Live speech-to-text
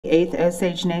8th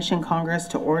Osage Nation Congress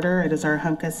to order. It is our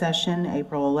HunKah session,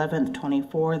 April 11th,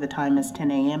 24. The time is 10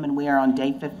 a.m. and we are on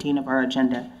day 15 of our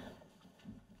agenda.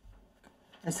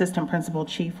 Assistant Principal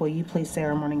Chief, will you please say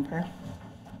our morning prayer?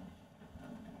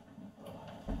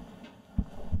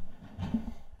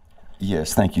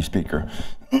 Yes, thank you, Speaker.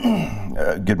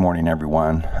 Good morning,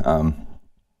 everyone.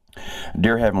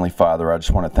 Dear Heavenly Father, I just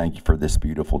want to thank you for this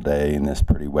beautiful day and this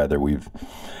pretty weather we've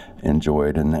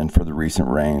enjoyed, and for the recent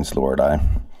rains, Lord.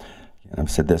 I've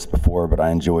said this before, but I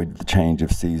enjoyed the change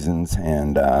of seasons,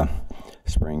 and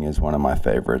spring is one of my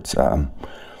favorites.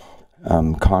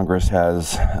 Congress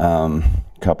has a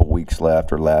couple weeks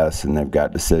left or less, and they've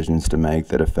got decisions to make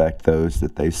that affect those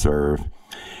that they serve,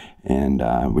 and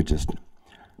we just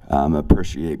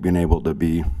appreciate being able to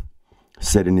be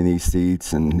sitting in these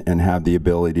seats and have the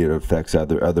ability to affect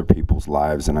other people's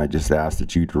lives, and I just ask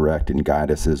that you direct and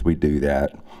guide us as we do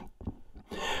that.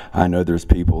 I know there's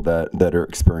people that are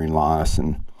experiencing loss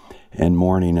and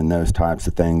mourning and those types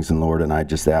of things, and Lord, and I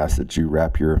just ask that you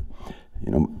wrap your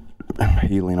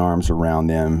healing arms around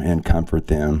them and comfort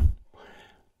them.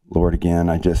 Lord, again,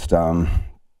 I just want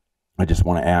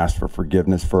to ask for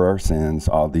forgiveness for our sins.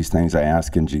 All these things I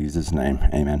ask in Jesus' name.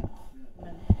 Amen.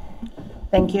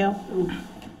 Thank you.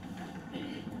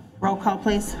 Roll call,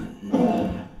 please.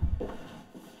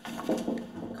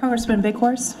 Congressman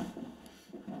Bighorse.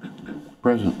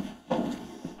 Present.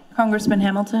 Congressman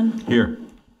Hamilton. Here.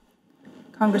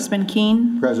 Congressman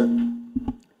Keene.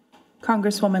 Present.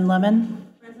 Congresswoman Lemon.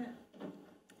 Present.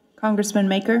 Congressman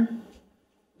Maker.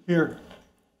 Here.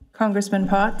 Congressman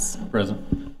Potts.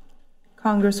 Present.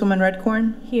 Congresswoman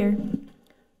Redcorn. Here.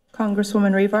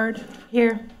 Congresswoman Revard.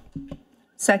 Here.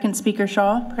 Second Speaker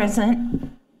Shaw.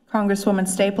 Present. Congresswoman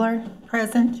Stapler.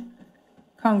 Present.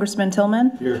 Congressman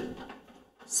Tillman. Here.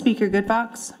 Speaker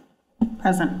Goodbox.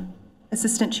 Present.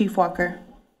 Assistant Chief Walker.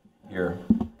 Here.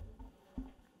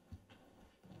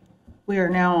 We are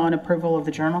now on approval of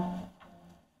the journal.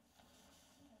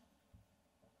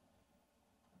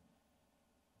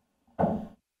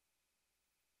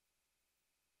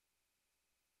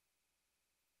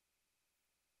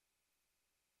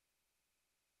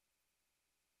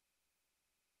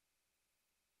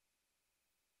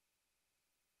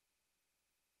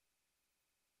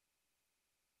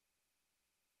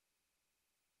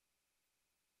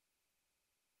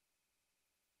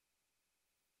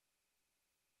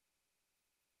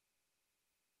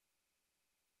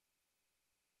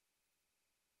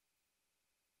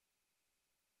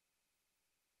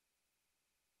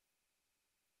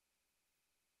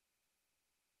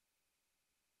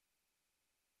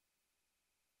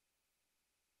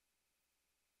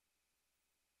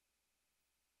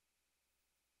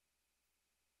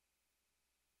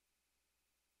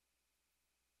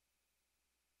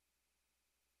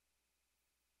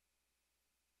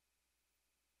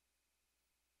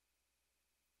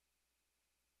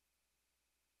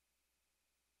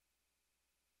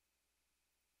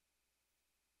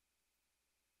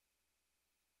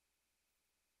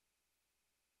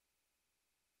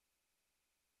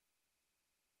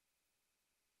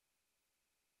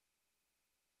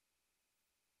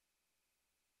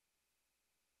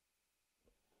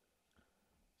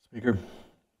 Speaker.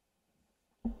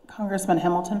 Congressman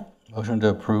Hamilton. Motion to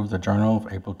approve the journal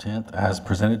of April 10th as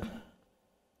presented.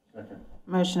 Second.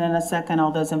 Motion and a second.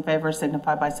 All those in favor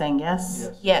signify by saying yes.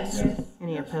 Yes.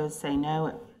 Any opposed say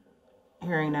no.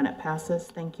 Hearing none, it passes.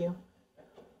 Thank you.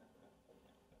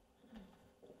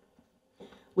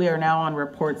 We are now on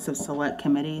reports of select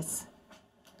committees.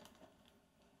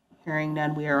 Hearing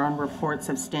none, we are on reports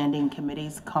of standing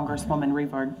committees. Congresswoman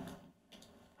Revard.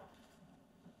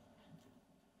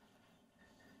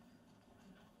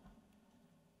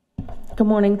 Good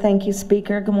morning. Thank you,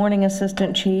 Speaker. Good morning,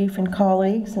 Assistant Chief and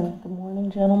colleagues, and good morning,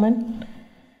 gentlemen.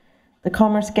 The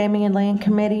Commerce, Gaming, and Land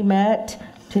Committee met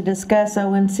to discuss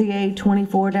ONCA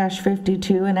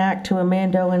 24-52 and act to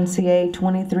amend ONCA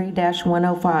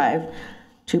 23-105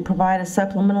 to provide a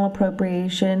supplemental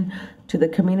appropriation to the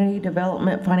Community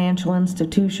Development Financial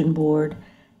Institution Board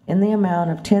in the amount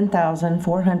of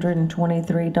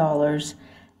 $10,423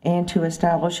 and to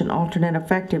establish an alternate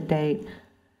effective date.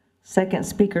 Second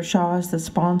Speaker Shaw is the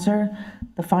sponsor.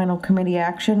 The final committee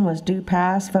action was due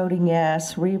pass, voting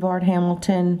yes. Revard,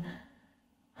 Hamilton,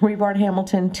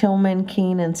 Tillman,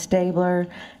 Keene, and Stabler.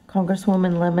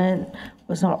 Congresswoman Lemon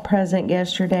was not present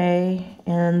yesterday,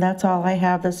 and that's all I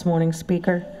have this morning,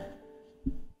 Speaker.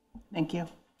 Thank you.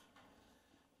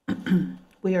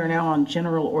 We are now on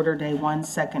General Order Day 1,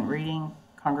 second reading.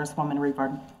 Congresswoman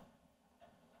Revard.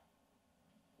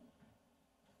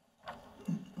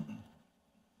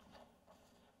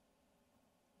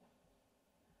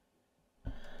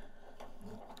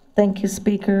 Thank you,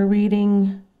 Speaker.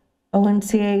 Reading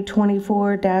ONCA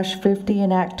 24-50,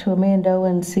 an act to amend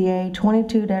ONCA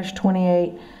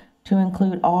 22-28 to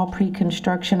include all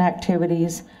pre-construction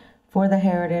activities for the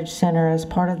Heritage Center as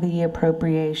part of the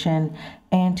appropriation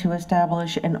and to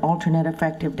establish an alternate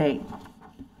effective date.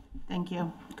 Thank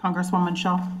you. Congresswoman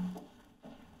Shaw.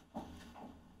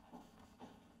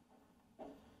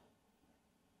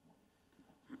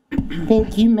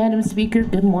 Thank you, Madam Speaker.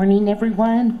 Good morning,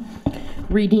 everyone.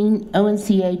 Reading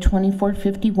ONCA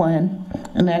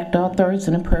 2451, an act authorize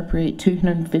and appropriate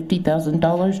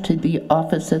 $250,000 to the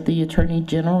Office of the Attorney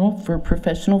General for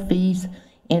professional fees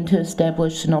and to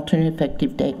establish an alternate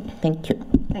effective date. Thank you.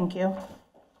 Thank you.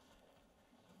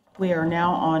 We are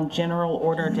now on General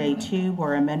Order Day 2,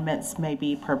 where amendments may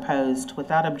be proposed.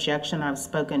 Without objection, I've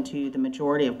spoken to the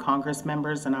majority of Congress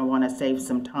members, and I want to save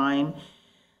some time.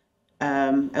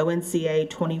 ONCA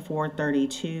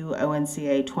 2432,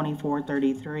 ONCA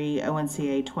 2433,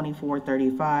 ONCA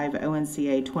 2435,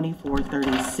 ONCA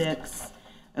 2436,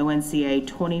 ONCA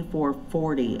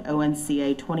 2440,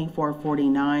 ONCA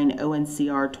 2449,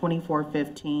 ONCR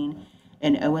 2415,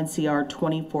 and ONCR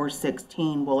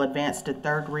 2416 will advance to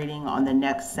third reading on the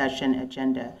next session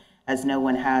agenda, as no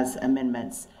one has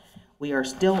amendments. We are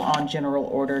still on General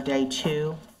Order Day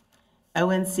 2.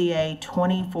 ONCA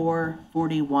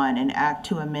 2441, an act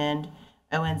to amend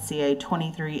ONCA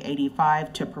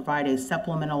 2385 to provide a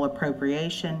supplemental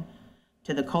appropriation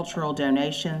to the cultural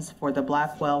donations for the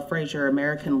Blackwell Fraser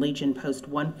American Legion Post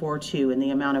 142 in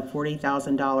the amount of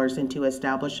 $40,000 and to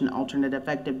establish an alternate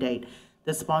effective date.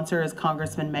 The sponsor is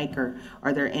Congressman Maker.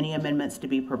 Are there any amendments to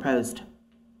be proposed?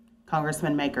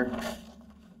 Congressman Maker.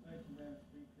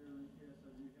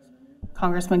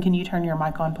 Congressman, can you turn your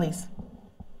mic on, please?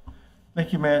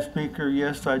 Thank you, Madam Speaker.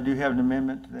 Yes, I do have an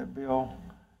amendment to that bill.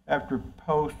 After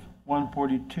post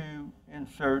 142,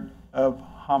 insert of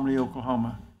Hominy,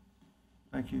 Oklahoma.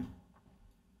 Thank you.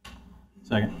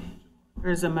 Second.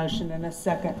 There's a motion and a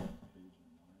second.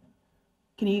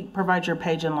 Can you provide your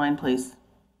page and line, please?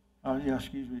 Yeah,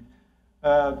 excuse me.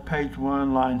 Page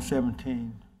 1, line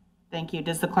 17. Thank you.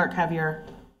 Does the clerk have your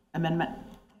amendment?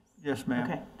 Yes, ma'am.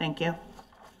 Okay, thank you.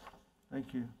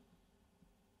 Thank you.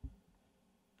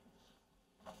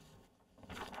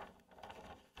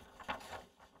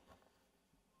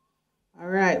 All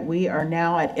right, we are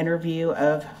now at interview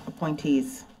of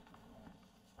appointees.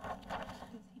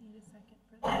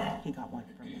 He got one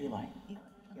from Eli. Yep.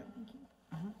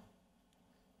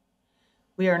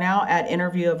 We are now at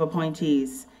interview of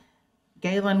appointees.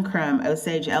 Galen Crum,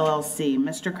 Osage LLC.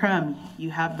 Mr. Crum,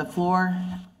 you have the floor.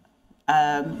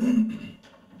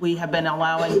 We have been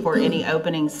allowing for any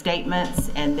opening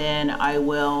statements, and then I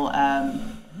will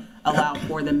allow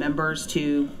for the members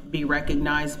to be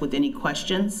recognized with any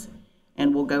questions,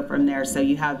 and we'll go from there. So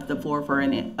you have the floor for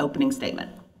an opening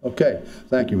statement. Okay.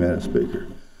 Thank you, Madam Speaker.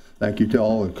 Thank you to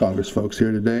all the Congress folks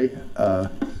here today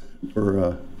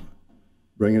for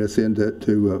bringing us in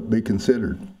to be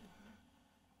considered.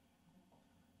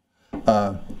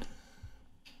 One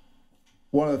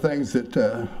of the things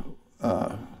that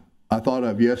I thought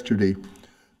of yesterday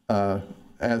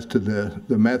as to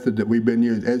the method that we've been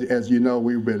using. As you know,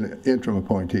 we've been interim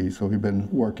appointees, so we've been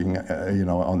working,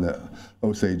 on the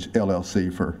Osage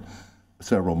LLC for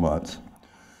several months.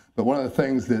 But one of the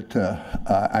things that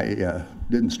I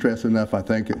didn't stress enough, I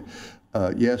think,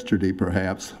 yesterday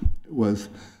perhaps, was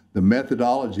the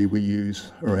methodology we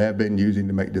use or have been using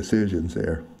to make decisions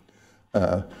there.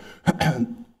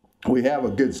 We have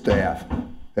a good staff.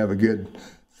 We have a good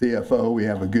CFO. We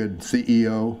have a good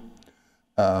CEO.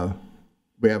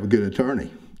 We have a good attorney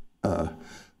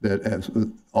that has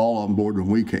all on board when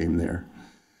we came there.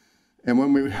 And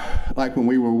when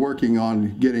we were working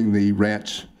on getting the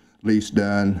ranch lease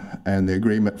done and the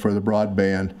agreement for the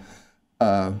broadband,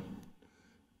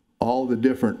 all the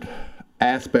different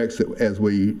aspects that, as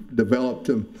we developed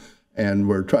them and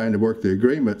were trying to work the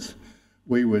agreements,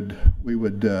 we would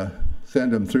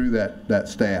send them through that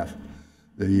staff.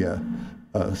 The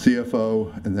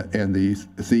CFO and the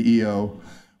CEO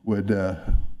would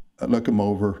look them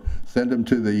over, send them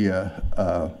to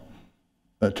the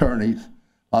attorneys.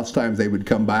 Lots of times they would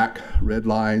come back, red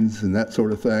lines and that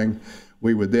sort of thing.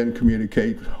 We would then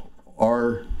communicate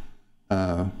the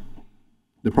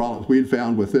problems we had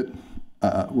found with it,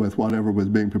 with whatever was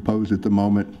being proposed at the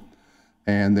moment,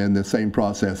 and then the same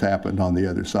process happened on the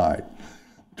other side.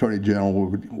 Attorney General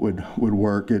would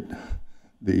work it.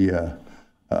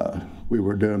 We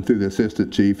were doing through the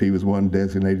assistant chief. He was one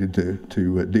designated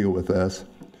to deal with us,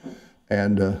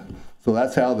 and so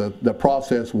that's how the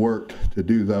process worked to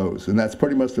do those, and that's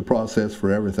pretty much the process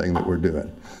for everything that we're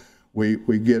doing.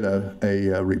 We get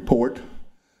a report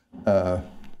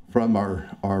from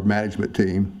our management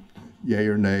team, yay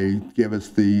or nay, give us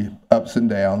the ups and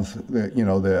downs.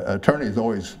 The attorneys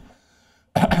always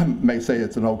may say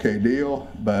it's an okay deal,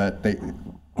 but they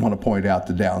want to point out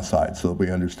the downside so that we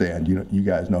understand. You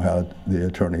guys know how the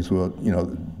attorneys will,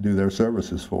 do their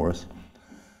services for us.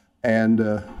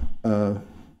 And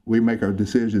we make our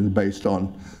decisions based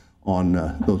on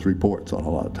those reports on a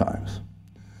lot of times.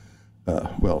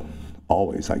 Well,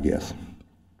 always, I guess.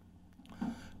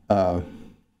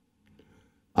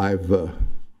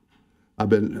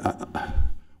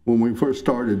 When we first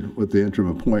started with the interim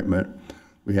appointment,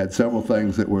 we had several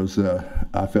things that was,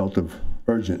 I felt of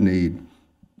urgent need,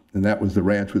 and that was the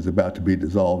ranch was about to be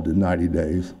dissolved in 90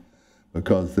 days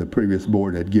because the previous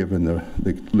board had given the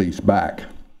lease back.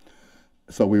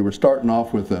 So we were starting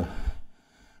off with a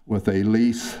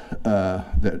lease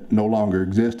that no longer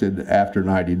existed after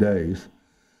 90 days,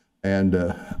 and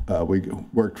we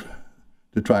worked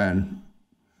to try and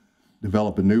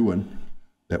develop a new one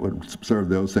that would serve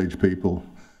the Osage people,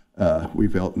 we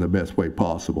felt, in the best way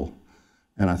possible.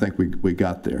 And I think we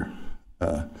got there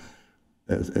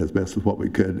as best as what we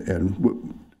could,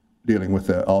 and dealing with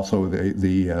also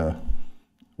the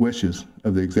wishes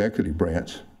of the executive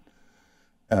branch.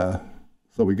 So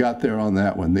we got there on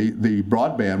that one. The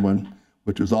broadband one,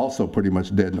 which was also pretty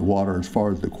much dead in the water as far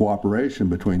as the cooperation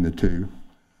between the two,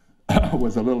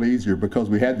 was a little easier because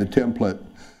we had the template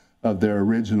of their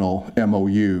original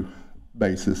MOU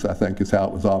basis, I think is how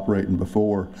it was operating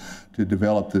before, to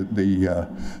develop the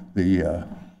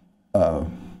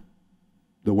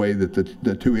way that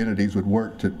the two entities would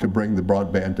work to bring the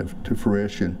broadband to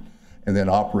fruition and then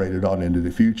operate it on into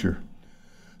the future.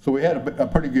 So we had a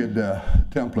pretty good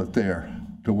template there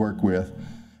to work with,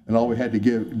 and all we had to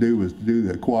do was do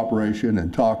the cooperation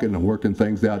and talking and working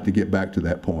things out to get back to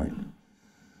that point.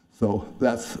 So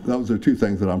those are two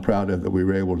things that I'm proud of that we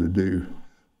were able to do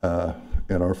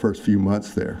in our first few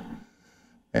months there.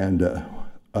 And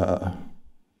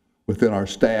within our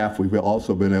staff, we've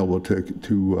also been able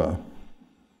to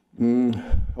I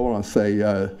want to say,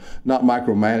 not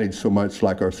micromanage so much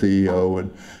like our CEO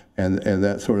and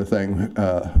that sort of thing,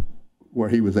 where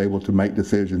he was able to make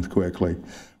decisions quickly,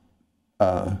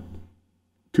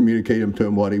 communicate him to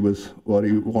him what he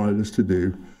wanted us to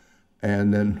do,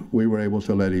 and then we were able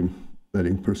to let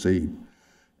him proceed.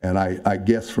 And I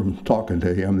guess from talking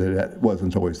to him that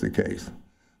wasn't always the case,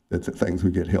 that things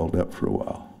would get held up for a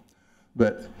while.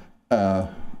 But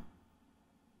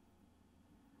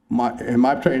in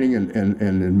my training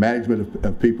and management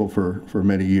of people for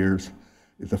many years,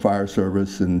 at the fire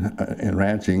service and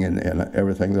ranching and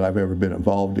everything that I've ever been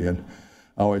involved in,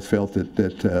 I always felt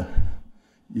that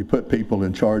you put people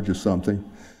in charge of something,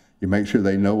 you make sure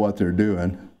they know what they're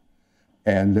doing,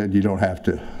 and then you don't have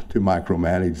to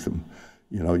micromanage them.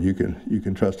 You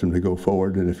can trust them to go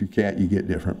forward, and if you can't, you get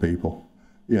different people.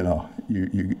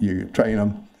 You train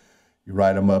them, you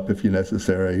write them up if you're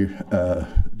necessary,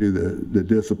 do the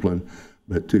discipline,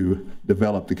 but to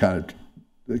develop the kind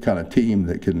of team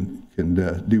that can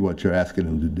do what you're asking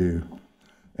them to do.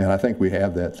 And I think we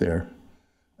have that there,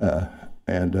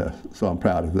 so I'm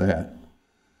proud of that.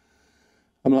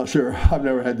 I'm not sure, I've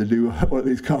never had to do one of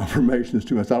these confirmations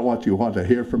too much. I don't want you to want to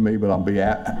hear from me, but I'll be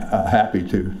happy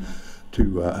to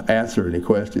answer any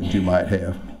questions you might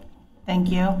have.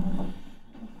 Thank you.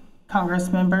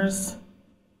 Congress members,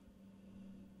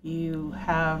 you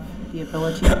have the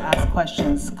ability to ask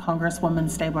questions. Congresswoman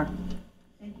Stabler.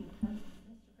 Thank you.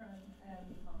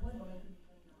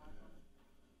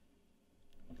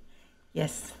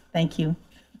 Yes, thank you.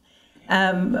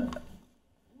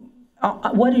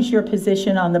 What is your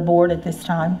position on the board at this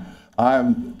time?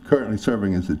 I'm currently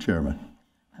serving as the chairman.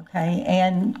 Okay,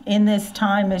 and in this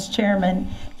time as chairman,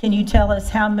 can you tell us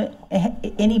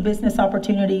any business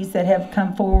opportunities that have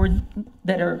come forward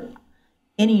that are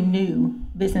any new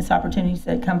business opportunities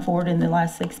that come forward in the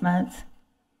last 6 months?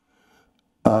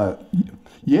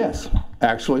 Yes,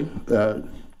 actually, of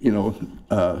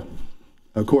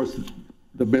course,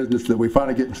 the business that we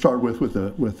finally getting started with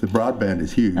the broadband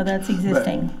is huge. Oh, that's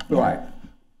existing. But, yeah. Right,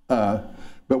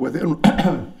 but within,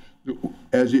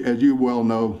 as you well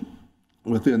know,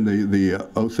 within the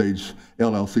Osage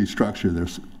LLC structure,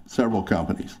 there's several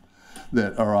companies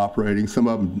that are operating. Some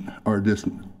of them are just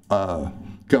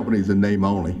companies in name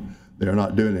only. They're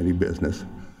not doing any business.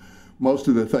 Most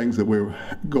of the things that we're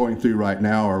going through right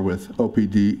now are with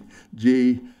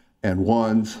OPDG and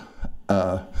ONES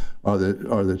are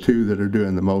the two that are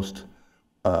doing the most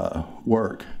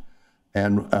work.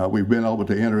 And we've been able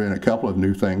to enter in a couple of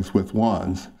new things with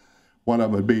ONES. One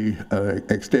of them would be an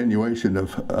extenuation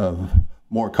of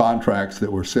more contracts that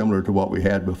were similar to what we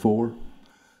had before.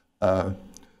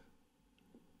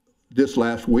 just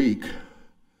last week,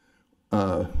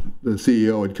 the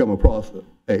CEO had come across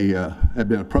had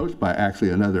been approached by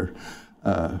actually another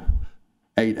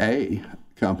 8A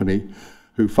company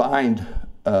who find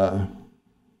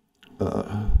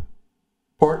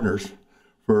partners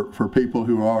for people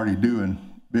who are already doing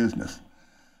business.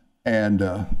 And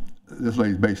this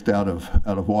lady's based out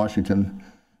of Washington.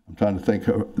 I'm trying to think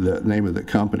of the name of the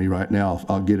company right now.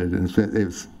 I'll get it. And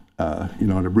it's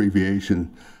an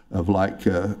abbreviation of like,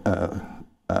 anyway,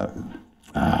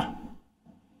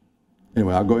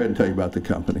 I'll go ahead and tell you about the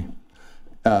company.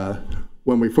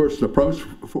 When we first approached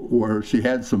her, she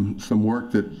had some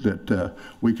work that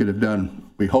we could have done,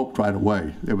 we hoped, right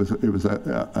away. It was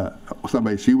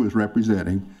somebody she was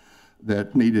representing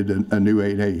that needed a new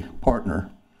 8A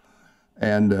partner.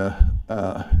 And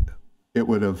it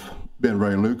would have been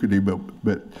very lucrative,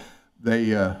 but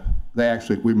they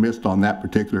actually, we missed on that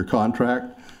particular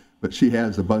contract, but she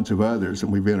has a bunch of others,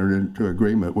 and we've entered into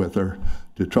agreement with her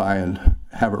to try and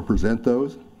have her present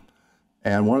those.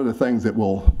 And one of the things that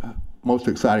will most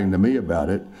exciting to me about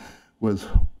it was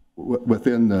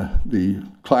within the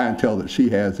clientele that she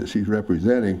has, that she's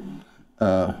representing,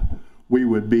 we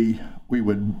would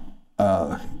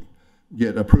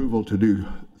get approval to do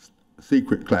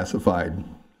secret classified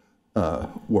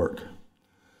work.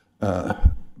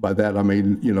 By that I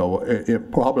mean,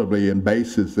 probably in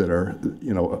bases that are,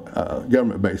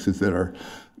 government bases that are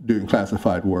doing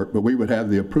classified work, but we would have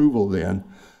the approval then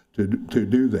to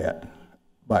do that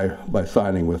by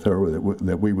signing with her,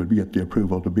 that we would get the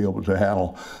approval to be able to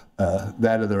handle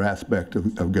that other aspect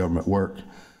of government work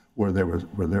where there were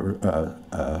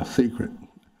secret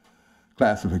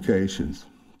classifications.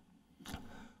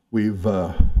 We've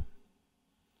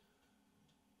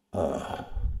of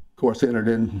course entered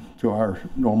into our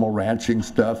normal ranching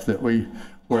stuff that we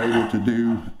were able to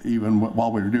do even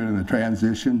while we were doing the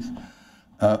transitions.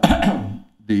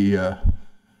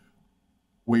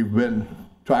 We've been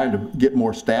trying to get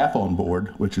more staff on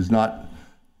board, which is not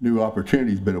new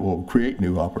opportunities, but it will create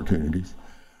new opportunities.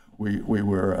 We've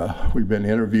been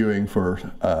interviewing for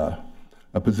a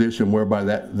position whereby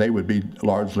they would be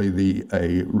largely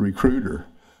a recruiter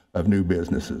of new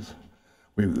businesses.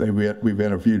 We've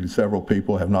interviewed several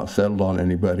people, have not settled on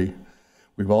anybody.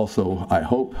 We've also, I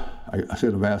hope, I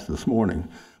should have asked this morning,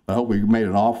 but I hope we made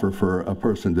an offer for a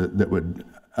person that would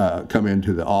come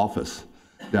into the office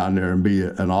down there and be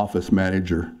an office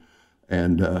manager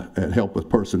and help with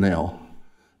personnel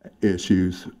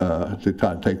issues to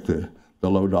try to take the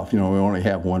load off. We only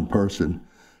have one person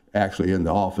actually in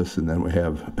the office, and then we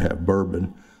have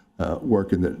Bourbon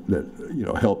working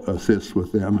that help assist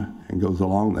with them and goes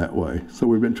along that way. So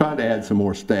we've been trying to add some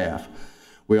more staff.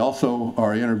 We also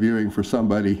are interviewing for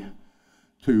somebody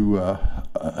to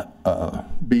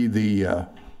be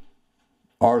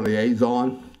our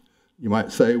liaison, you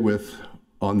might say,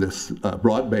 on this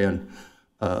broadband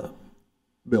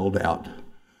build out,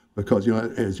 because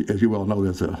as you well know,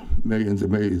 there's millions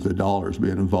and millions of dollars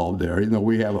being involved there. Even though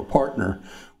we have a partner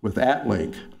with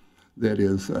AtLink that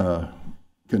is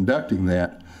conducting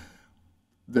that,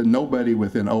 then nobody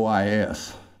within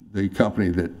OIS, the company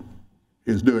that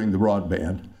is doing the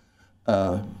broadband,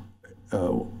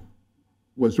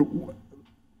 was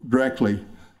directly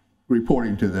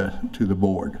reporting to the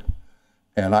board.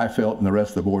 And I felt, and the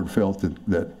rest of the board felt,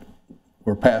 that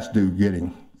we're past due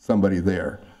getting somebody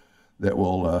there that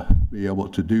will be able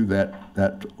to do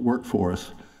that work for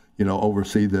us,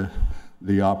 oversee the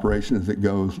operation as it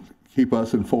goes, keep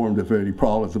us informed of any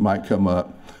problems that might come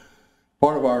up.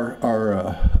 Part of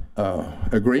our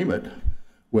agreement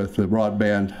with the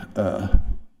broadband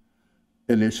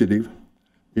initiative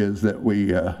is that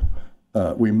we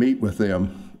meet with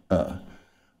them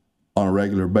on a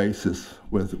regular basis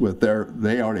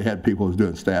they already had people who's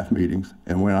doing staff meetings,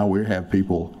 and when we have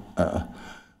people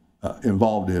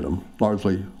involved in them,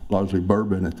 largely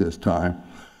Bourbon at this time,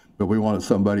 but we wanted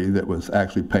somebody that was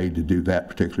actually paid to do that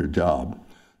particular job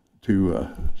to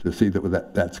see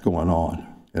that's going on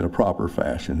in a proper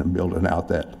fashion and building out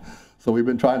that. So we've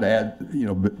been trying to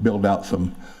add, build out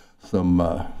some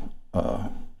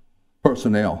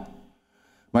personnel.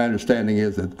 My understanding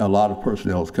is that a lot of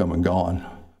personnel has come and gone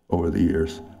over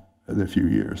the few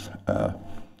years,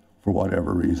 for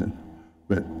whatever reason.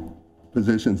 But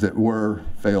positions that were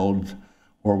filled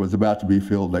or was about to be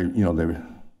filled, they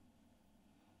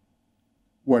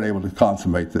weren't able to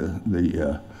consummate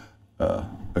the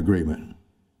agreement.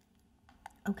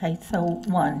 Okay, so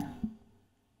one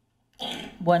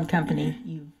company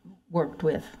you've worked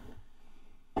with.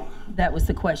 That was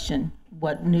the question.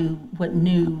 What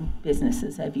new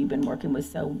businesses have you been working with?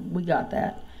 So we got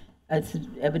that. It's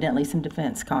evidently some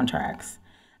defense contracts.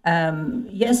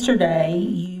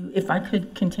 Yesterday, if I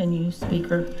could continue,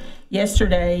 Speaker,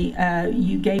 yesterday,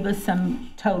 you gave us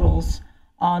some totals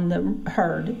on the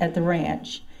herd at the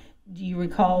ranch. Do you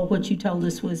recall what you told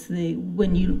us was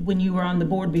when you were on the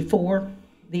board before,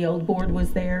 the old board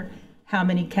was there? How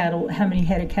many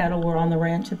head of cattle were on the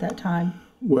ranch at that time?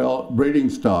 Well, breeding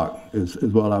stock is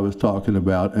what I was talking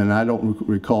about, and I don't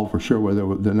recall for sure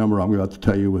whether the number I'm about to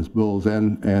tell you was bulls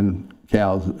and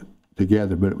cows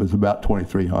together, but it was about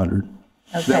 2,300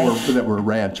 that were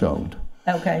ranch owned.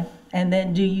 Okay, and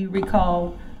then do you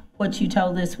recall what you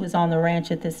told us was on the ranch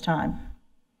at this time?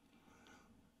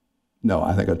 No,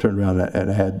 I think I turned around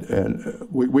and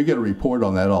we get a report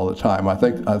on that all the time. I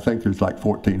think there's like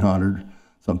 1,400,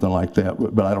 something like that,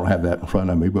 but I don't have that in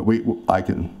front of me. But I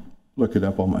can look it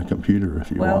up on my computer if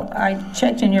you want. Well, I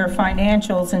checked in your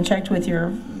financials and checked with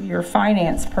your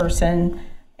finance person,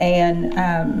 and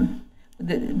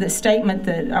the statement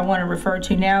that I want to refer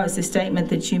to now is the statement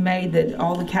that you made that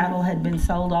all the cattle had been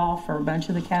sold off, or a bunch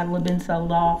of the cattle had been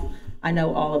sold off. I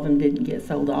know all of them didn't get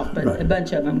sold off, but right. A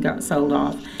bunch of them got sold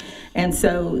off. And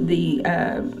so the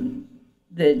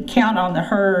count on the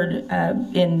herd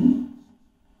in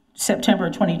September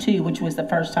of 22, which was the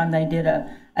first time they did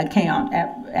a count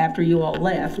after you all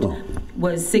left,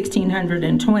 was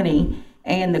 1,620,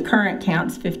 and the current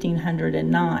count's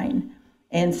 1,509.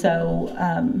 And so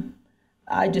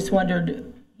I just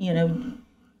wondered, I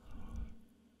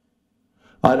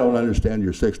don't understand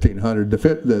your 1,600.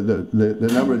 The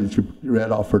number that you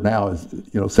read off for now is,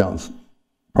 sounds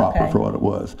proper for what it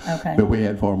was. Okay. But we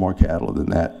had far more cattle than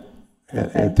that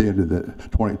at the end of the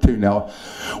 22. Now,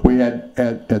 we had,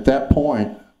 at that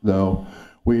point, though,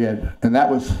 we had, and that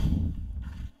was,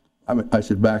 I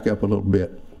should back up a little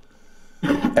bit.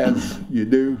 As you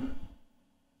do,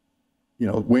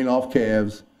 wean off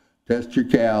calves, test your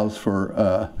cows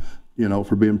for,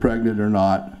 for being pregnant or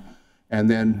not. And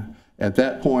then at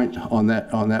that point, on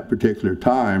that particular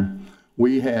time,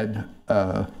 we had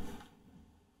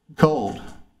culled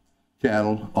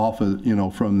cattle off of,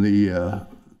 from the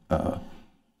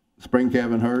spring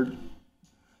calving herd,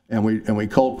 and we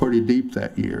culled pretty deep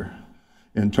that year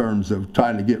in terms of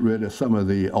trying to get rid of some of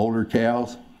the older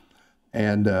cows.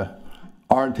 And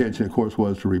our intention, of course,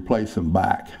 was to replace them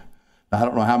back. Now, I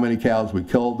don't know how many cows we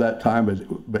culled that time,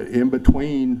 but in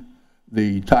between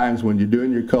the times when you're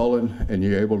doing your culling and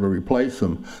you're able to replace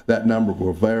them, that number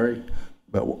will vary.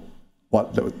 But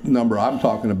what the number I'm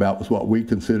talking about was what we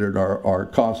considered our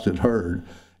constant herd,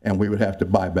 and we would have to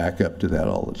buy back up to that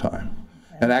all the time.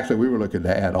 Okay. And actually, we were looking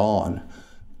to add on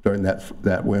during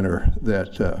that winter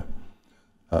that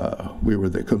we were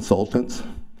the consultants.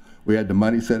 We had the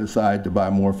money set aside to buy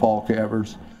more fall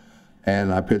calvers,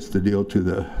 and I pitched the deal to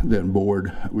the then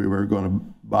board. We were going to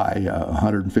buy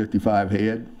 155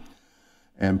 head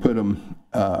and put them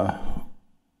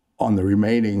on the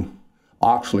remaining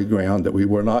Oxley ground that we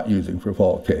were not using for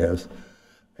fall calves,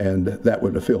 and that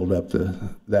would have filled up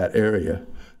that area,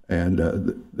 and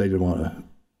they didn't want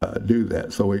to do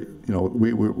that. So we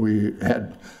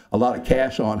had a lot of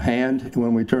cash on hand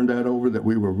when we turned that over that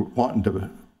we were wanting to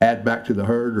add back to the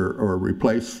herd or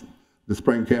replace the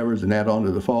spring calvers and add on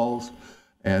to the falls,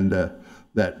 and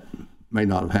that may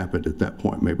not have happened at that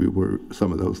point. Maybe where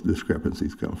some of those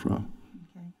discrepancies come from.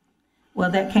 Well,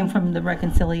 that came from the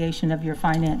reconciliation of your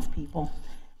finance people,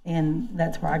 and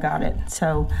that's where I got it.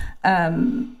 So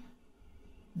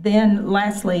then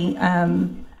lastly,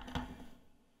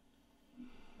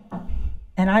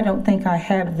 and I don't think I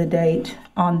have the date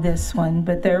on this one,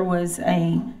 but there was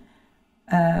a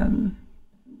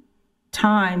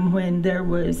time when there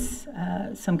was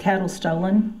some cattle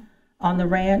stolen on the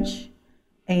ranch,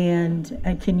 and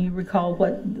can you recall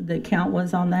what the count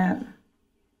was on that?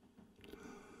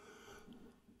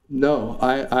 No,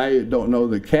 I don't know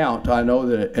the count. I know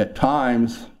that at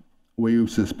times we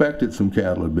suspected some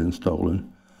cattle had been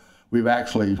stolen. We've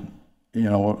actually,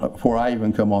 before I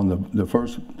even come on the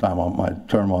first time on my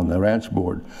term on the ranch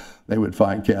board, they would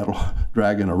find cattle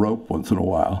dragging a rope once in a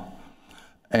while.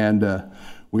 And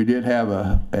we did have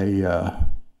a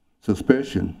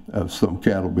suspicion of some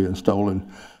cattle being stolen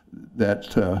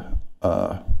that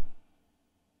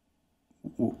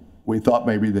we thought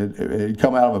maybe that it had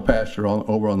come out of a pasture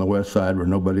over on the west side where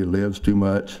nobody lives too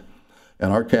much.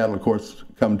 And our cattle, of course,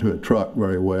 come to a truck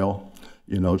very well,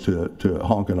 to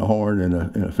honk and a horn in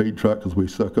a feed truck, because we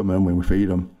suck them and we feed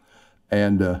them.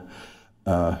 And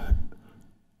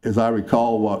as I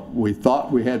recall, what we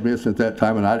thought we had missing at that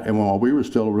time, and while we were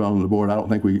still around on the board, I don't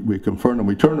think we confirmed them.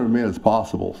 We turned them in as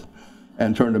possibles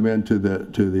and turned them into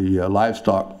the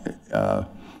livestock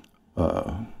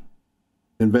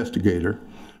investigator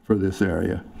for this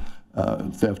area.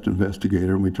 theft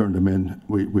investigator, and we turned them in.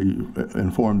 We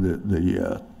informed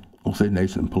the Osage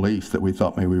Nation Police that we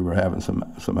thought maybe we were having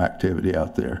some activity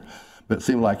out there. But it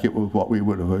seemed like it was what we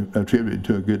would have attributed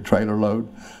to a good trailer load,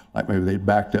 like maybe they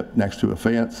backed up next to a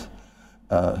fence,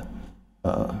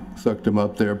 sucked them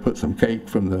up there, put some cake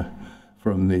from the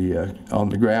on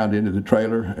the ground into the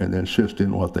trailer, and then shifted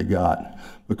in what they got.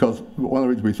 Because one of the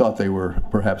reasons we thought they were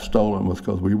perhaps stolen was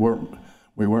because we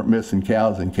weren't missing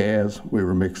cows and calves. We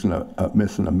were missing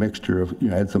a mixture of,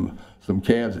 had some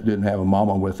calves that didn't have a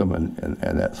mama with them and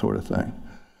that sort of thing.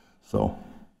 So,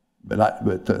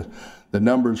 but the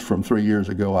numbers from 3 years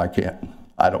ago, I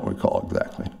don't recall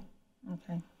exactly.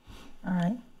 Okay. All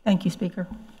right. Thank you, Speaker.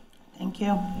 Thank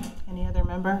you. Any other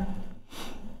member?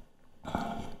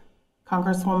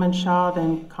 Congresswoman Shaw,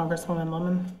 then Congresswoman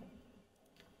Lemon.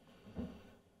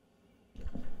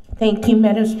 Thank you,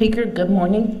 Madam Speaker. Good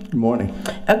morning. Good morning.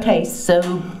 Okay,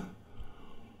 so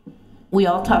we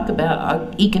all talk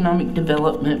about economic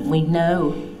development. We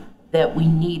know that we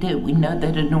need it. We know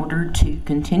that in order to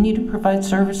continue to provide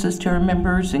services to our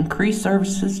members, increase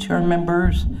services to our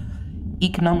members,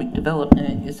 economic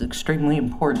development is extremely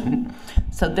important.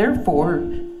 So therefore,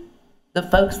 the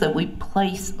folks that we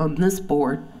place on this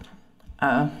board,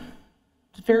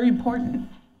 it's very important.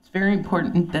 It's very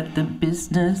important that the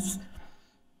business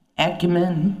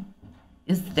acumen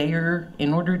is there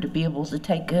in order to be able to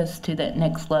take us to that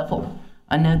next level.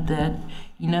 I know that,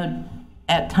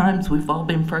 at times we've all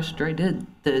been frustrated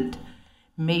that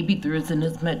maybe there isn't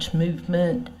as much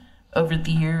movement over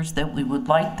the years that we would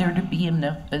like there to be,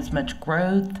 as much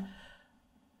growth.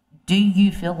 Do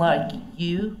you feel like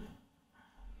you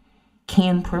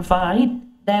can provide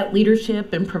that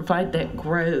leadership and provide that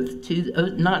growth to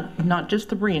not just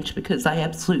the ranch, because I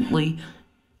absolutely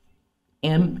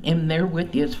am there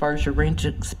with you as far as your ranch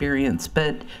experience,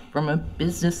 but from a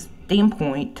business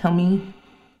standpoint, tell me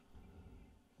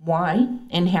why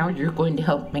and how you're going to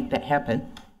help make that happen.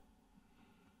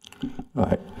 All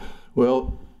right.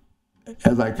 Well,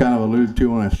 as I kind of alluded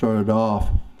to when I started off,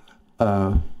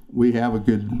 we have a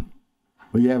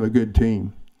good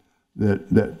team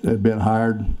that had been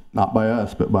hired, not by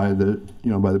us, but by the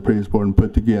previous board and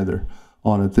put together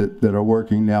on it, that are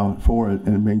working now for it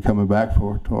and been coming back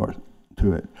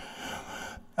to it.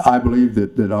 I believe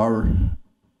that our,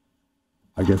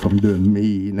 I guess I'm doing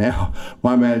me now,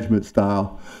 my management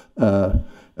style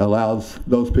allows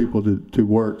those people to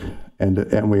work,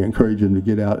 and we encourage them to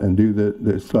get out and do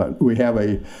this. We have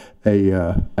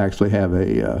actually have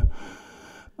a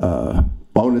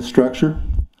bonus structure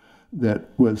that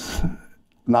was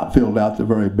not filled out the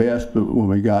very best, but when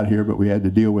we got here, but we had to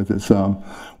deal with it some,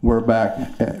 whereby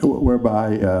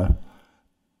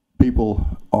people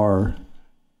are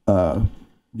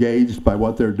gauged by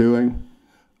what they're doing.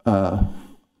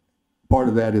 Part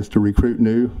of that is to recruit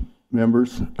new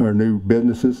members or new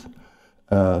businesses,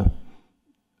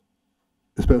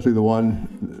 especially the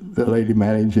lady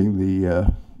managing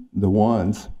the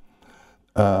ones.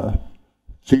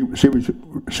 She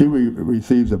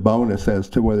receives a bonus as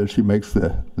to whether she makes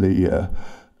the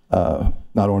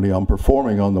not only on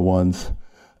performing on the ones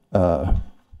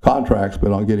contracts,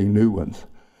 but on getting new ones.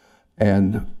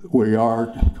 And we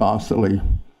are constantly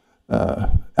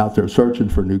out there searching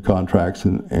for new contracts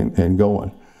and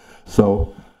going.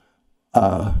 So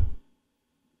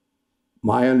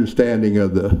my understanding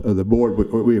of the board,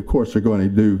 we of course are going to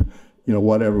do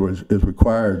whatever is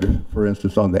required. For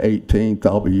instance, on the 18th,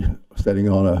 I'll be sitting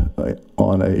on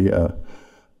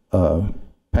a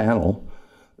panel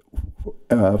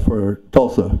for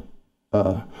Tulsa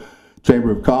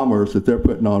Chamber of Commerce that they're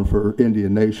putting on for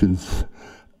Indian Nations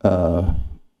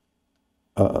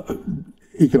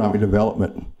economic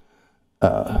development,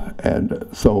 and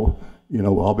so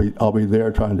I'll be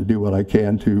there trying to do what I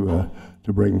can to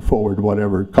bring forward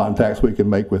whatever contacts we can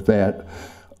make with that.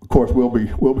 Of course, we'll be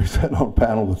sitting on a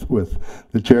panel with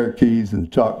the Cherokees and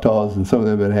the Choctaws and some of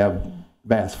them that have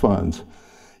vast funds.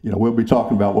 We'll be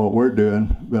talking about what we're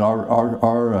doing, but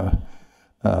our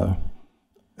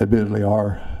admittedly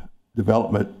our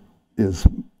development is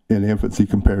in infancy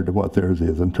compared to what theirs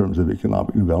is in terms of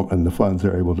economic development and the funds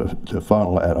they're able to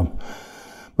funnel at them.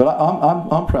 But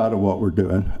I'm proud of what we're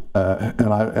doing,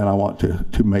 and I want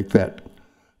to make that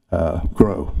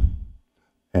grow.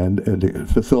 And to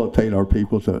facilitate our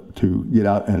people to get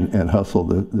out and hustle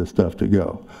the stuff to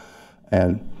go.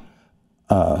 And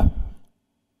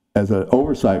as an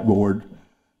oversight board,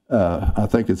 I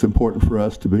think it's important for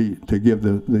us to give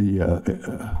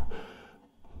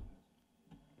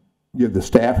the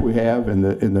staff we have and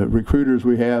the recruiters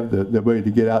we have the ability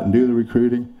to get out and do the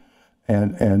recruiting,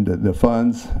 and the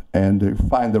funds, and to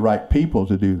find the right people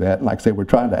to do that. And like I say, we're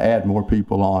trying to add more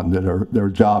people on that their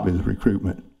job is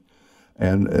recruitment.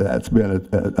 And that's been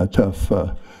a tough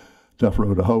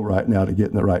road to hoe right now to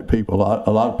getting the right people.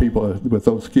 A lot of people with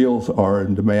those skills are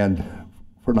in demand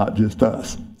for not just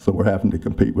us, so we're having to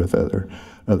compete with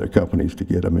other companies to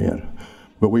get them in.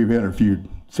 But we've interviewed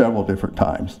several different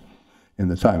times in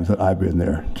the times that I've been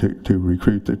there to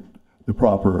recruit the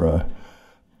proper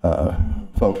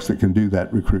folks that can do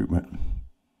that recruitment.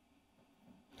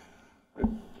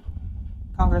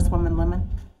 Congresswoman Lemon.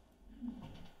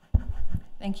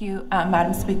 Thank you,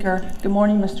 Madam Speaker. Good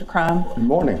morning, Mr. Crum. Good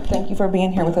morning. Thank you for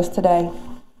being here with us today.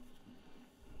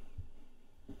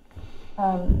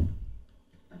 Could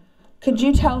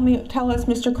you tell us,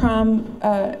 Mr. Crum,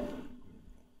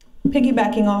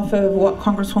 piggybacking off of what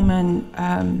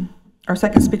Congresswoman or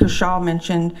Second Speaker Shaw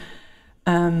mentioned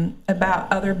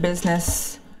about other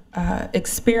business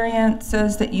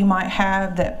experiences that you might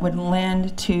have that would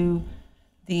lend to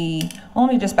let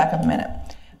me just back up a minute.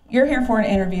 You're here for an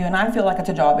interview, and I feel like it's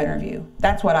a job interview.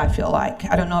 That's what I feel like.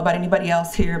 I don't know about anybody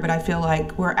else here, but I feel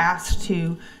like we're asked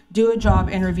to do a job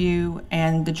interview,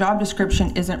 and the job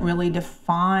description isn't really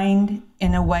defined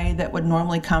in a way that would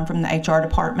normally come from the HR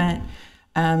department.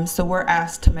 So we're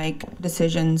asked to make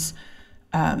decisions.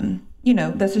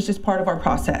 This is just part of our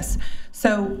process.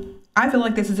 So I feel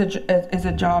like this is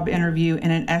a job interview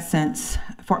in an essence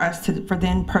for us for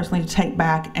then personally to take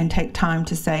back and take time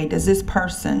to say, does this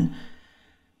person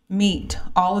meet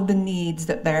all of the needs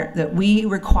that we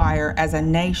require as a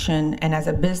nation and as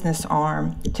a business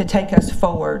arm to take us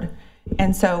forward?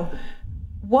 And so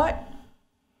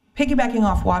piggybacking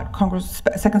off what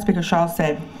Second Speaker Shaw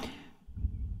said,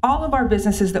 all of our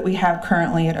businesses that we have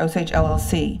currently at Osage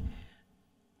LLC,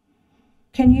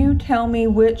 can you tell me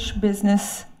which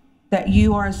business that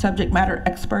you are a subject matter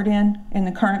expert in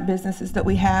the current businesses that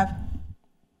we have?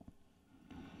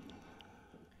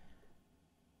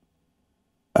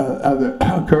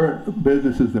 The current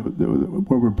businesses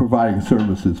where we're providing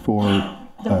services for.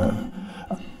 The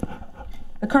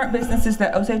current businesses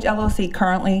that Osage LLC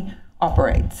currently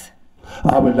operates.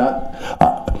 I would not.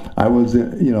 I was,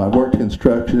 I worked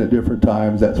construction at different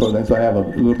times, that sort of thing. So I have a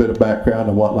little bit of background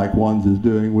on what like Ones is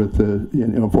doing with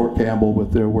Fort Campbell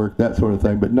with their work, that sort of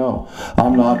thing. But no,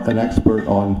 I'm not an expert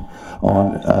on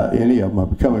any of them. I'm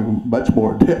becoming much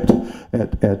more adept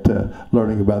at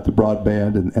learning about the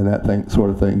broadband and that sort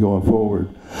of thing going forward.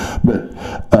 But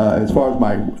as far as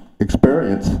my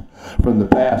experience from the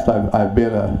past, I've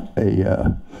been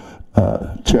a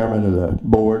chairman of the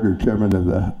board or chairman of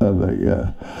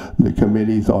the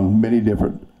committees on many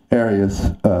different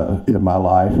areas in my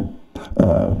life.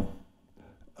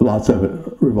 Lots of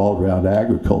it revolved around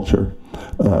agriculture,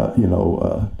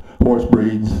 horse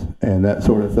breeds and that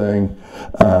sort of thing.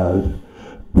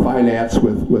 Finance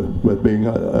with being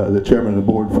the chairman of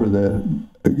the board for the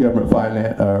government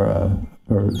finance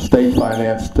or state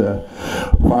financed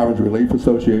Farmers Relief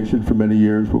Association for many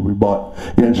years, where we bought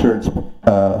insurance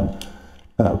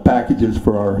packages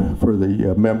for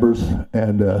the members,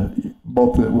 and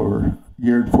both that were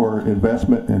geared for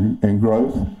investment and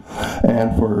growth,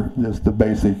 and for just the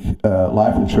basic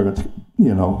life insurance,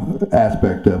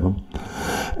 aspect of them.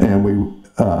 And we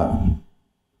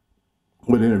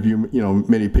would interview,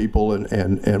 many people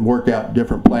and work out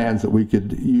different plans that we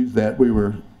could use. That we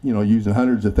were, using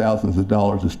hundreds of thousands of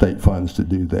dollars of state funds to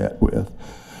do that with.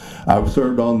 I've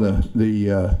served on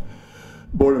the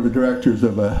board of directors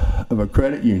of a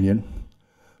credit union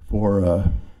for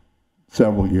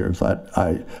several years.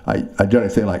 I generally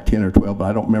say like 10 or 12, but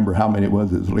I don't remember how many it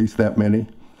was. It was at least that many.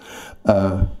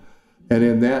 And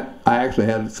in that, I actually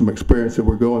had some experience that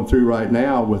we're going through right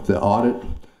now with the audit.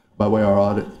 By the way, our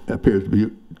audit appears to be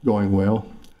going well.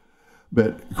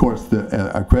 But of course,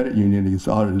 our credit union is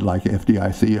audited like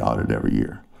FDIC audit every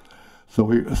year.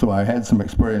 So I had some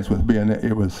experience with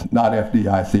it was not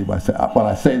FDIC. When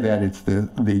I say that, it's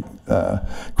the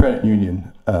credit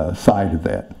union side of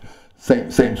that.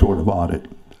 Same sort of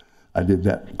audit. I did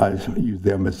that. I used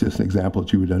them as just an example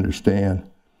that you would understand.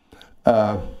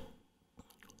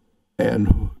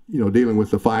 And dealing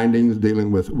with the findings, dealing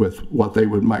with what they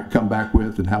might come back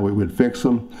with and how we would fix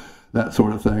them, that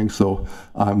sort of thing. So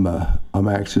I'm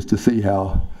anxious to see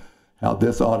how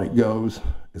this audit goes.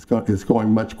 It's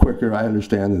going much quicker, I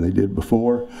understand, than they did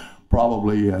before.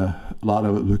 Probably a lot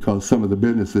of it because some of the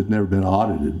business had never been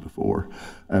audited before,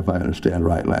 if I understand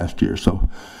right, last year. So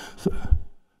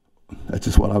that's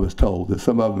just what I was told, that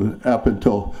some of them up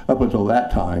until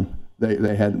that time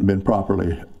they hadn't been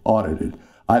properly audited.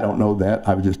 I don't know that.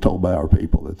 I was just told by our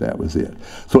people that was it.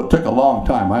 So it took a long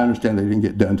time. I understand they didn't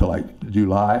get done until like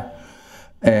July,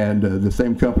 And the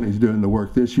same company's doing the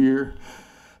work this year.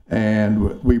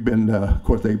 And we've been, of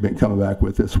course, they've been coming back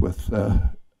with us with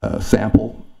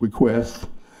sample requests,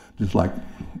 just like,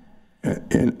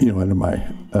 under my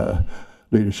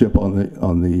leadership on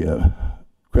the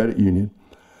credit union.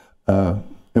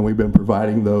 And we've been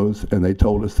providing those, and they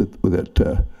told us that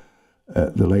the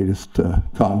latest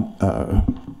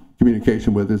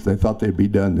communication with us, they thought they'd be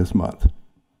done this month.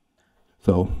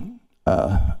 So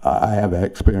I have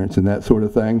experience in that sort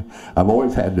of thing. I've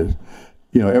always had to,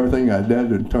 everything I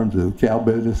did in terms of cow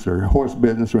business or horse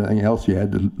business or anything else, you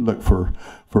had to look for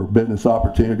business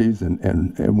opportunities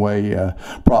and weigh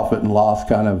profit and loss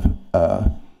kind of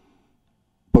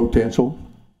potential.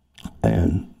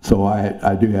 And so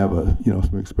I do have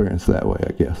some experience that way,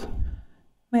 I guess.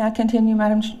 May I continue,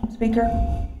 Madam Speaker?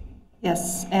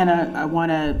 Yes, and I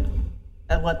want to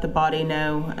let the body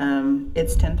know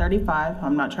it's 10:35.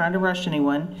 I'm not trying to rush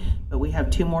anyone, but we have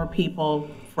 2 more people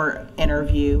for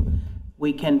interview.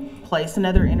 We can place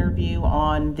another interview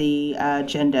on the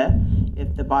agenda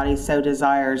if the body so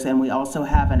desires, and we also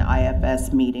have an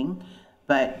IFS meeting.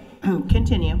 But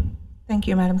continue. Thank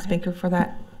you, Madam Speaker, for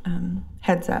that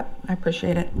heads up. I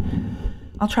appreciate it.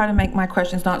 I'll try to make my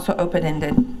questions not so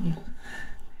open-ended.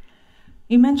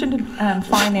 You mentioned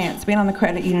finance, being on the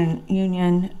credit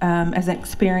union as an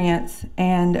experience,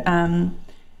 and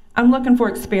I'm looking for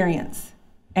experience.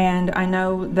 And I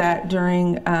know that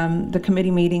during the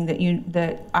committee meeting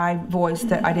that I voiced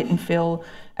that I didn't feel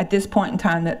at this point in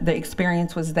time that the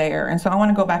experience was there. And so I want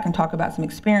to go back and talk about some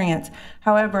experience.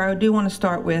 However, I do want to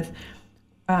start with,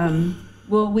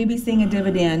 will we be seeing a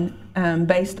dividend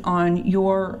based on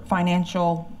your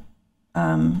financial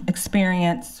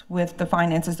experience with the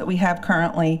finances that we have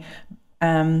currently?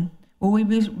 Will we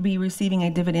be receiving a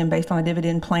dividend based on a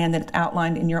dividend plan that's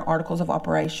outlined in your articles of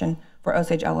operation for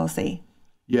Osage LLC?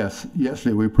 Yes,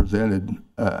 yesterday we presented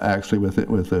actually with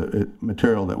the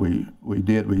material that we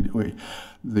did. Our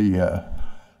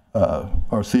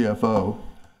CFO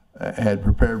had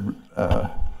prepared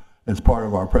as part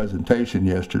of our presentation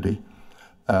yesterday,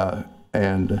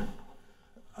 and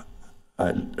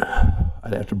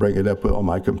I'd have to bring it up on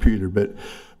my computer, but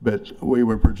we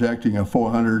were projecting a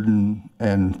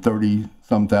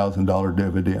 $430-some thousand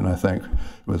dividend, I think,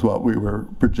 was what we were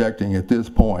projecting at this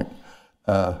point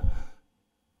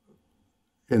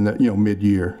in the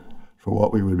mid-year for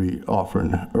what we would be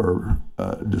offering or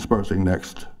dispersing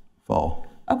next fall.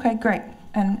 Okay, great.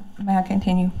 And may I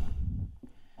continue?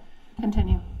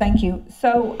 Continue. Thank you.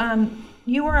 So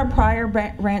you were a prior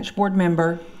ranch board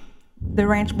member. The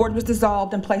ranch board was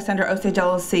dissolved and placed under Osage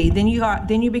LLC. Then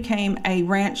you became a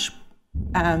ranch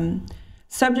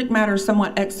subject matter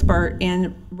somewhat expert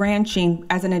in ranching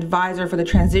as an advisor for the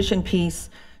transition piece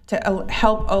to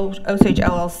help Osage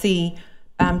LLC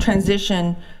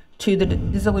transition to the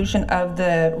dissolution of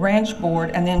the ranch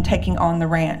board and then taking on the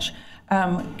ranch.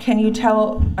 Can you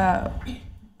tell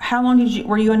how long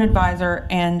were you an advisor,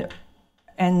 and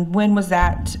when was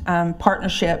that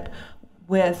partnership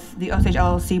with the Osage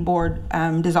LLC board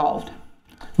dissolved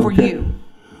for you?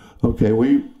 Okay,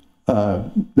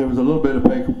 there was a little bit of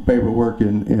paperwork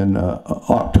in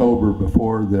October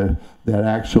before that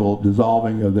actual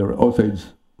dissolving of the Osage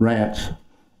ranch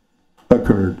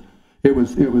occurred. It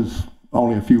was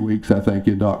only a few weeks, I think,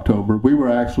 into October. We were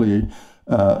actually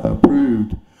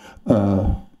approved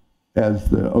as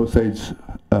the Osage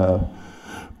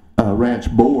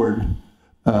ranch board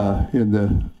in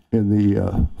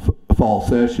the fall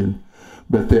session,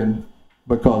 but then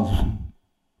because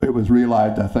it was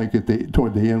realized, I think,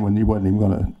 toward the end when he wasn't even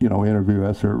going to interview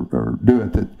us or do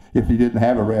it, that if he didn't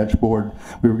have a ranch board,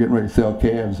 we were getting ready to sell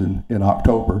calves in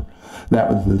October. That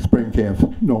was the spring calf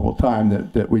normal time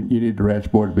that you need the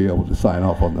ranch board to be able to sign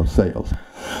off on those sales.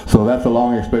 So that's a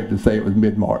long expected to say it was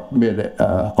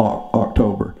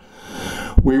mid-October.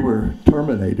 We were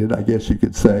terminated, I guess you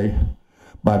could say,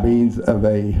 by means of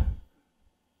a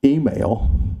email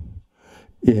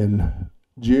in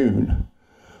June,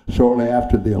 shortly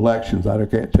after the elections. I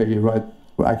can't tell you right,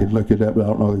 I could look it up, but I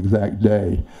don't know the exact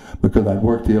day, because I'd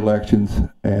worked the elections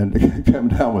and come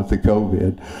down with the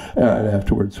COVID right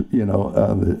afterwards,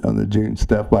 on the June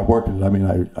stuff. By working it, I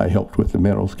mean I helped with the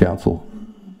Minerals Council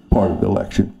part of the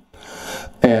election.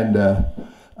 And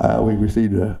we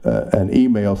received an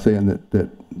email saying that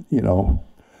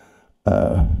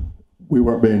we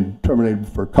weren't being terminated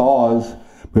for cause,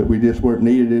 but we just weren't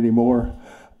needed anymore.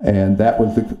 And that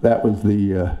was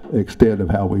the extent of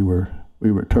how we were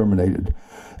terminated.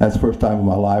 That's the first time in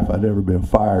my life I'd ever been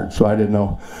fired, so I didn't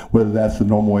know whether that's the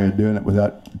normal way of doing it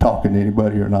without talking to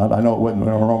anybody or not. I know it wasn't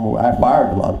the normal way. I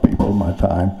fired a lot of people in my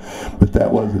time, but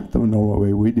that wasn't the normal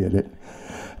way we did it.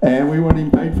 And we weren't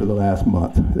even paid for the last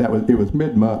month. It was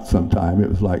mid-month sometime. It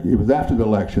was after the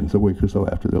elections, a week or so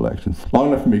after the elections, long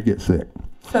enough for me to get sick.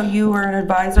 So you were an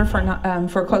advisor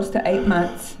for close to 8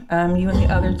 months. You and the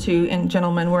other two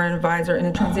gentlemen were an advisor in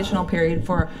a transitional period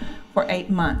for 8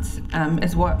 months,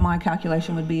 is what my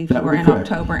calculation would be if you were in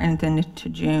October and then to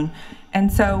June.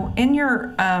 And so in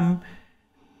your,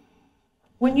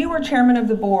 when you were chairman of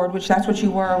the board, which that's what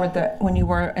you were when you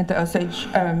were at the Osage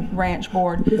Ranch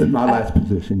Board. In my last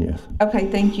position, yes. Okay,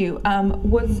 thank you. I'm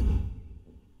going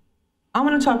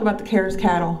to talk about the CARES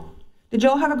cattle. Did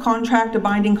y'all have a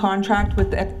binding contract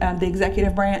with the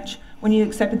executive branch when you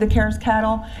accepted the CARES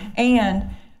cattle? And,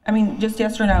 I mean, just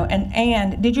yes or no.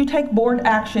 And did you take board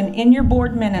action in your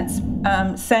board minutes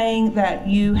saying that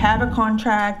you have a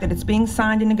contract, that it's being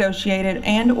signed and negotiated,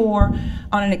 and or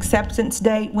on an acceptance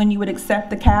date when you would accept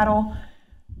the cattle?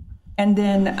 And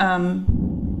then,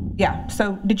 yeah,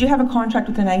 so did you have a contract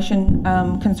with the nation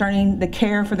concerning the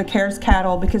care for the CARES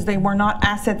cattle, because they were not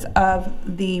assets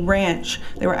of the ranch,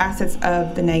 they were assets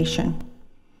of the nation?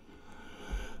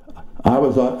 I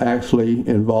was actually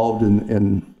involved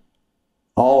in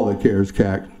all of the CARES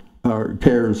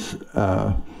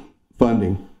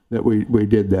funding that we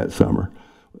did that summer.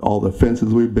 All the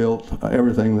fences we built,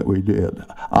 everything that we did.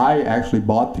 I actually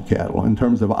bought the cattle. In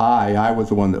terms of I was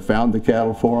the one that found the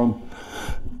cattle for them,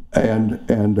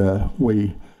 and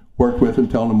we worked with them,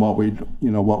 telling them what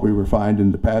we were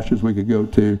finding, the pastures we could go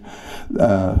to.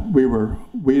 The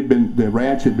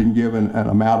ranch had been given an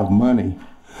amount of money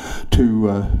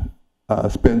to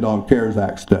spend on CARES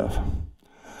Act stuff.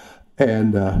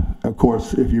 And of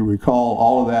course, if you recall,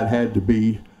 all of that had to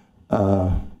be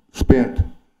spent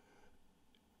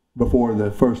before the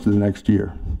first of the next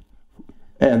year,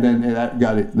 and then that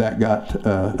got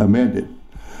amended.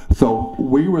 So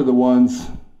we were the ones,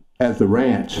 as the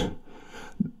ranch,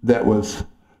 that was,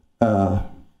 and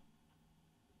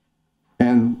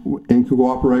in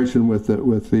cooperation with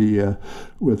the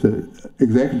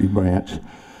executive branch,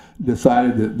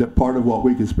 decided that part of what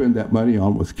we could spend that money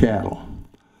on was cattle.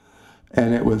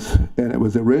 And it was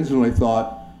originally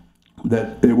thought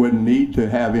that it wouldn't need to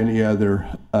have any other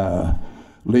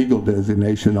legal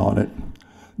designation on it,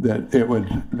 that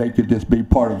they could just be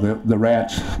part of the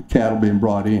ranch cattle being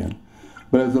brought in.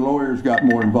 But as the lawyers got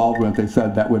more involved with it, they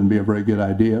said that wouldn't be a very good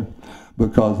idea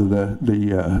because of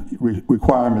the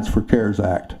requirements for CARES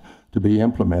Act to be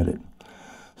implemented.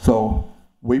 So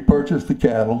we purchased the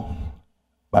cattle.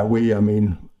 By we, I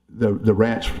mean the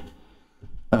ranch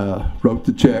wrote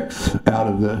the checks out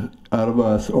of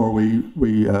us, or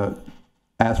we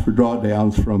asked for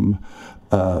drawdowns from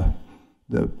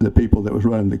the people that was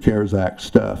running the CARES Act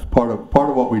stuff. Part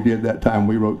of what we did that time,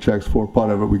 we wrote checks for. Part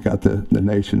of it, we got the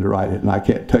nation to write it, and I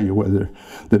can't tell you whether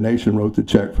the nation wrote the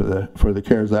check for the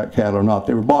CARES Act cattle or not.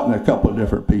 They were bought in a couple of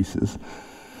different pieces,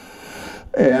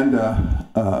 and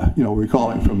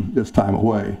recalling from this time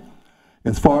away.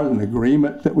 As far as an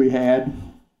agreement that we had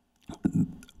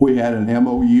an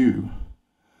MOU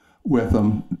with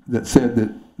them that said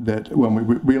that when we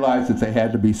realized that they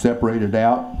had to be separated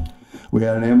out, we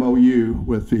had an MOU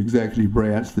with the executive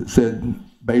branch that said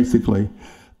basically,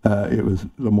 it was a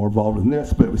little more involved in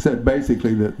this, but it said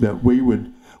basically that we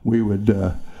would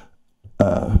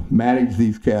manage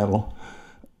these cattle,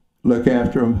 look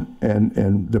after them,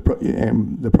 and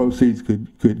the proceeds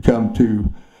could come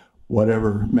to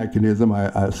whatever mechanism. I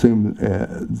assume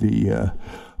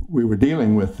we were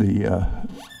dealing with the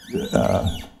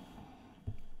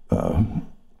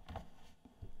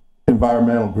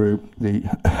environmental group, dealing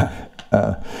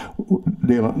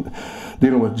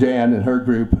with Jan and her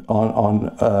group on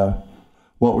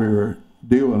what we were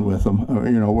dealing with them,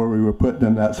 where we were putting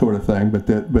them, that sort of thing. But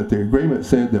the agreement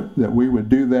said that we would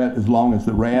do that as long as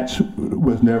the ranch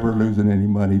was never losing any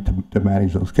money to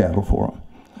manage those cattle for them.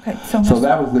 Okay, so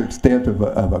that was the extent of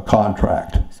a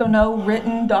contract. So no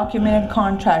written, documented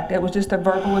contract. It was just a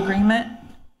verbal agreement.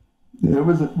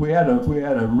 We had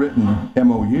a written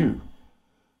MOU.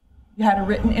 You had a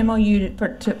written MOU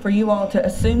for you all to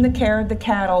assume the care of the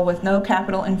cattle with no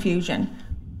capital infusion.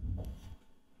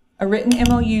 A written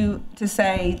MOU to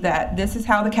say that this is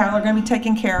how the cattle are going to be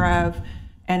taken care of,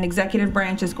 and executive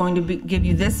branch is going to give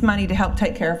you this money to help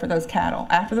take care of for those cattle.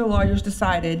 After the lawyers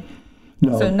decided.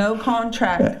 No. So no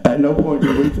contract. At no point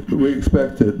did we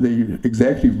expect the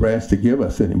executive branch to give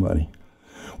us any money.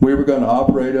 We were going to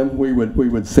operate them. We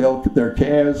would sell their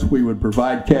calves. We would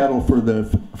provide cattle for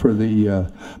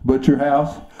the butcher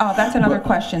house. Oh, that's another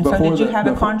question. So did you have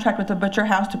a contract with the butcher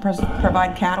house to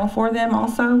provide cattle for them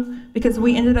also? Because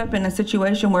we ended up in a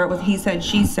situation where it was he said,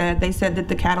 she said. They said that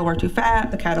the cattle were too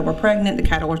fat, the cattle were pregnant, the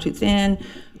cattle were too thin.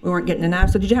 We weren't getting enough.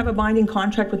 So did you have a binding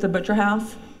contract with the butcher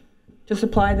house? to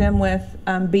supply them with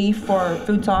beef for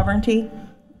food sovereignty?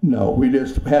 No, we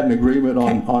just had an agreement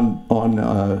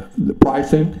on the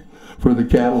pricing for the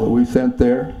cattle that we sent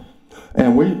there.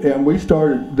 And we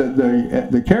started,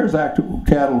 the CARES Act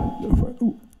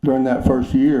cattle during that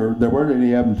first year, there weren't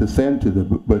any of them to send to the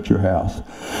butcher house.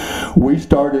 We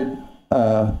started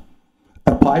a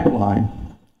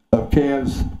pipeline of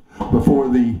calves before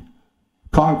the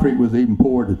concrete was even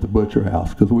poured at the butcher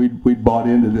house, because we'd bought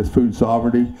into this food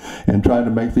sovereignty and tried to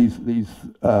make these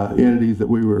entities that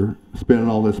we were spending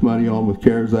all this money on with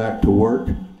CARES Act to work.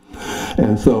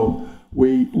 And so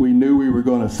we knew we were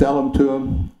going to sell them to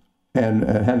them, and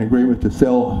had an agreement to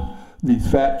sell these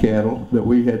fat cattle that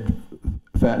we had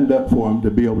fattened up for them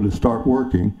to be able to start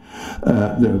working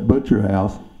the butcher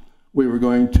house. We were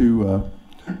going to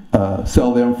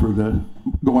sell them for the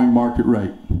going market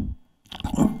rate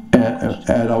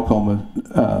at Oklahoma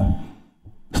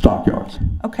stockyards.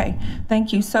 Okay,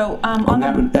 thank you. So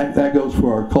that goes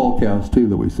for our cull cows too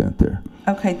that we sent there.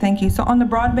 Okay, thank you. So on the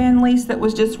broadband lease that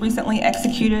was just recently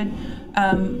executed,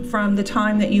 from the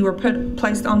time that you were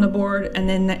placed on the board, and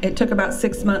then it took about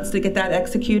 6 months to get that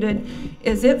executed,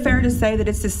 is it fair to say that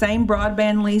it's the same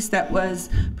broadband lease that was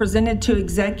presented to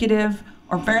executive,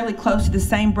 or fairly close to the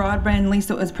same broadband lease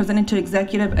that was presented to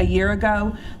executive a year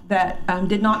ago that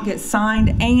did not get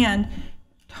signed? And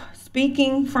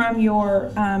speaking from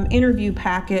your interview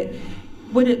packet,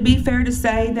 would it be fair to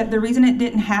say that the reason it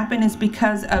didn't happen is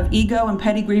because of ego and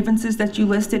petty grievances that you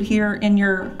listed here in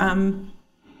your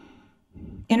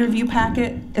interview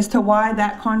packet as to why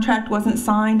that contract wasn't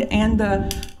signed and the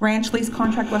ranch lease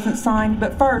contract wasn't signed?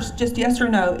 But first, just yes or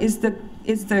no, is the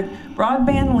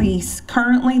broadband lease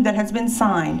currently that has been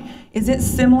signed, is it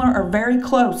similar or very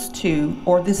close to,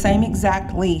 or the same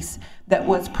exact lease that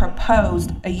was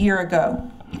proposed a year ago?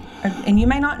 And you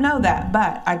may not know that,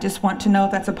 but I just want to know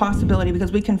if that's a possibility,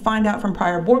 because we can find out from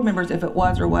prior board members if it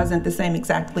was or wasn't the same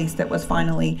exact lease that was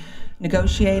finally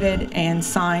negotiated and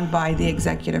signed by the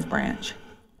executive branch.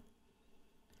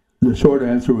 The short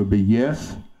answer would be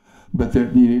yes, but you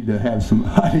need to have some,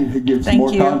 I need to give some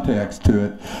more context to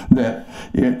it, that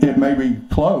it may be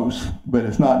close, but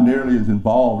it's not nearly as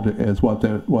involved as what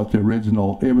the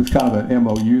original, it was kind of an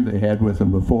MOU they had with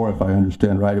them before, if I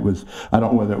understand right. It was, I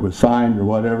don't know whether it was signed or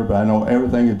whatever, but I know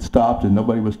everything had stopped and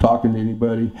nobody was talking to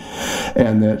anybody.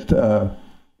 And that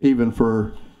even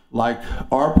for like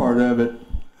our part of it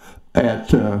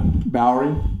at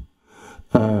Bowery,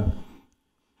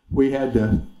 we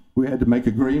had to make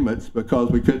agreements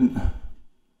because we couldn't,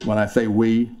 when I say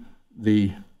we,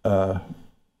 the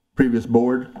previous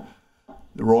board,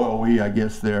 the royal we, I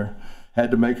guess there,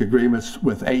 had to make agreements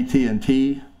with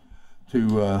AT&T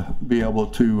to be able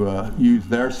to use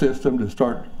their system to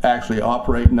start actually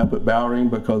operating up at Bowery,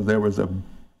 because there was a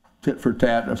tit for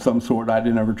tat of some sort. I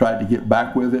never tried to get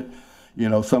back with it. You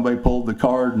know, somebody pulled the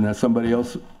card and then somebody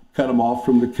else cut them off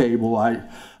from the cable. I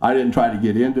didn't try to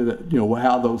get into that, you know,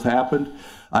 how those happened.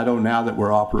 I know now that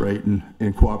we're operating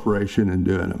in cooperation and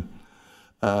doing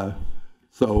them.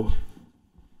 So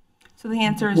the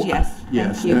answer is yes.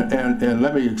 Yes, Thank you. and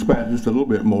let me expand just a little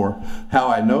bit more. How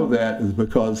I know that is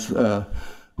because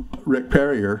Rick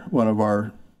Perrier, one of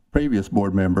our previous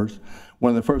board members, one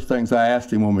of the first things I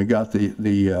asked him when we got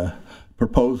the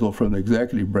proposal from the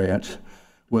executive branch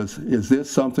was, is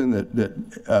this something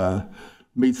that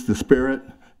meets the spirit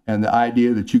and the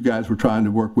idea that you guys were trying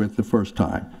to work with the first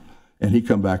time? And he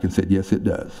come back and said, yes, it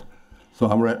does. So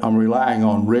I'm relying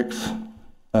on Rick's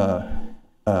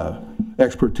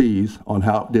expertise on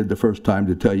how it did the first time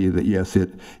to tell you that, yes, it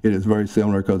is very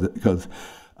similar, because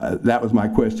that was my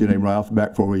question right off the bat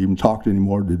before we even talked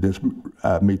anymore. Did this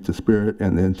meet the spirit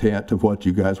and the intent of what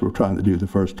you guys were trying to do the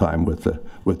first time with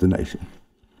the nation?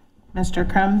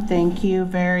 Mr. Crum, thank you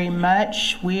very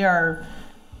much. We're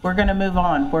going to move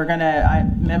on. We're going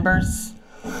to, members,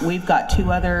 we've got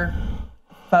two other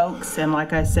folks, and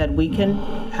like I said, we can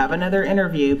have another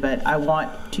interview, but I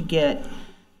want to get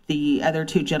the other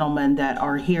two gentlemen that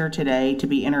are here today to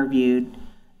be interviewed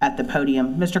at the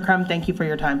podium. Mr. Crum, thank you for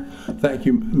your time. Thank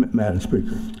you, Madam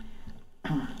Speaker.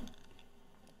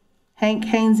 Hank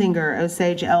Hainzinger,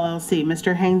 Osage LLC.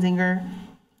 Mr. Hainzinger,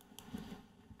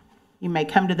 you may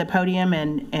come to the podium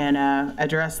and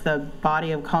address the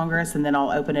body of Congress, and then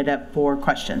I'll open it up for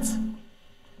questions.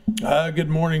 Good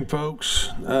morning, folks.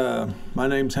 My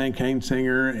name's Hank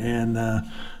Hainzinger, and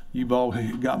you've all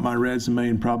got my resume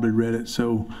and probably read it,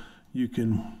 so you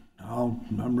can,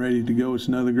 I'm ready to go. It's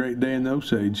another great day in the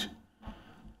Osage.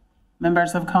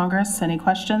 Members of Congress, any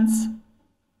questions?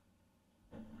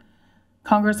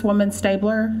 Congresswoman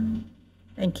Stabler?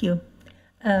 Thank you.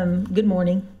 Good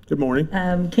morning. Good morning.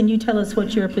 Can you tell us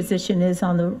what your position is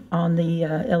on the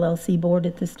LLC board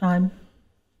at this time?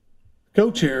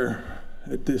 Co-chair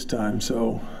at this time,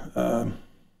 so,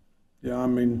 yeah, I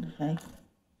mean. Okay.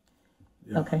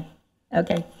 Yeah.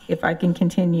 Okay, if I can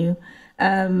continue.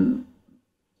 Under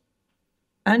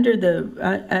the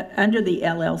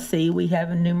LLC, we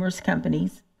have numerous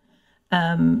companies.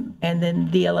 And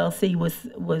then the LLC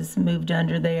was moved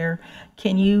under there.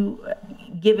 Can you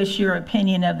give us your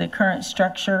opinion of the current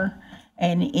structure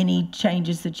and any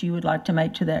changes that you would like to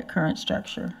make to that current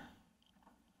structure?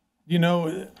 You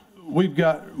know, we've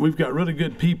got really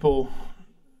good people,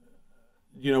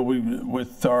 you know,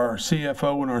 with our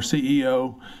CFO and our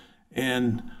CEO,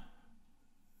 and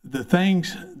the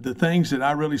things that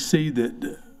I really see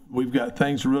that we've got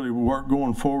things to really work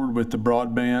going forward with the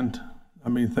broadband. I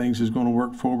mean, things is going to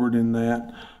work forward in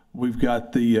that. We've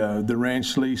got the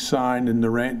ranch lease signed, and the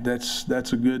ranch,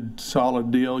 that's a good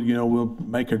solid deal. You know, we'll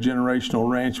make a generational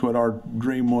ranch. What our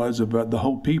dream was about the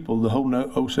whole people, the whole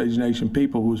Osage Nation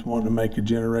people was wanting to make a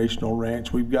generational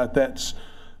ranch. We've got that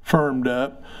firmed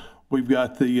up. We've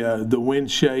got the wind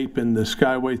shape and the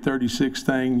Skyway 36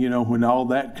 thing. You know, when all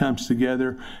that comes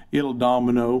together, it'll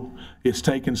domino. It's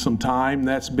taken some time.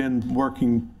 That's been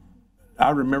working. I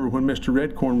remember when Mr.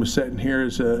 Redcorn was sitting here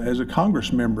as a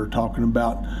Congress member talking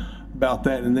about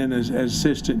that, and then as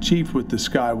assistant chief with the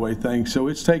Skyway thing. So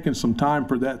it's taken some time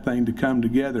for that thing to come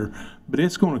together, but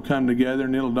it's going to come together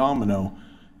and it'll domino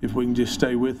if we can just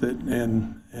stay with it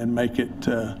and make it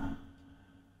and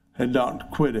not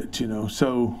quit it, you know.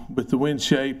 So with the wind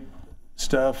shape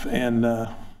stuff and the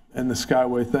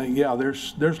Skyway thing, yeah,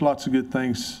 there's lots of good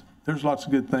things. There's lots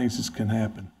of good things that can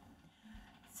happen.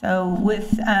 So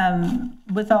with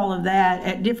all of that,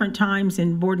 at different times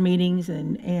in board meetings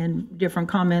and different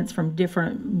comments from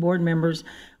different board members,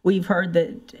 we've heard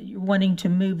that you're wanting to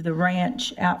move the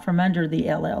ranch out from under the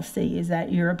LLC. Is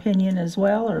that your opinion as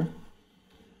well, or?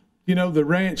 You know, the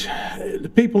ranch,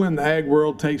 the people in the ag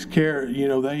world takes care, you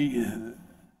know,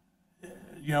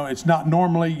 it's not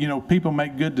normally, you know, people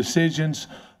make good decisions.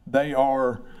 They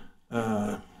are,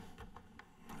 I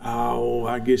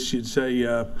guess you'd say,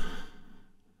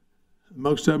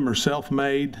 most of them are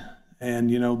self-made, and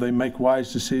you know, they make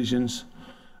wise decisions.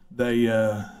 They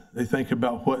think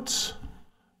about what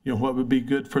would be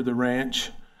good for the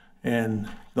ranch, and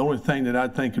the only thing that I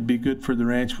think would be good for the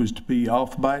ranch was to be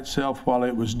off by itself while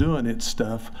it was doing its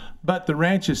stuff. But the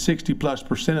ranch is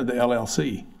 60+% of the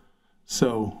LLC,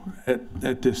 so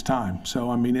at this time.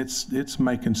 So I mean, it's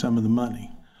making some of the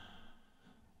money.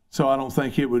 So I don't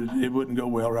think it wouldn't go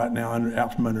well right now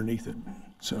out from underneath it.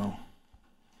 So.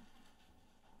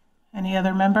 Any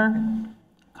other member?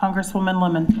 Congresswoman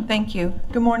Lemon. Thank you.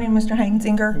 Good morning, Mr.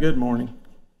 Heinzinger. Good morning.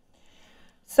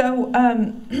 So,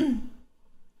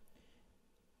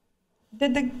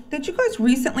 did you guys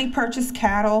recently purchase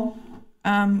cattle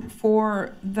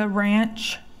for the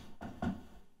ranch?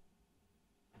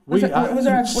 Was there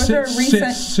a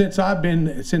recent? Since I've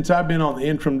been on the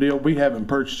interim deal, we haven't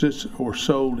purchased or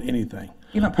sold anything.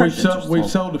 You haven't purchased. We've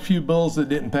sold a few bulls that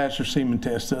didn't pass their semen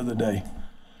test the other day.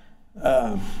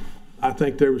 I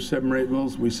think there were 7 or 8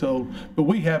 bulls we sold, but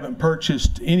we haven't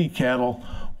purchased any cattle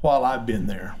while I've been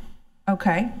there.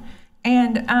 Okay.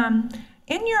 And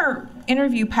in your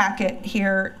interview packet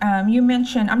here, you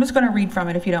mentioned, I'm just going to read from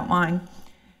it if you don't mind.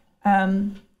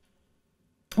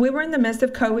 We were in the midst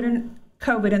of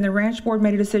COVID, and the ranch board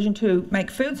made a decision to make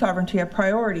food sovereignty a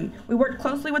priority. We worked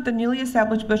closely with the newly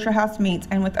established Butcher House Meats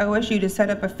and with OSU to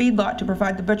set up a feedlot to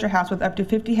provide the Butcher House with up to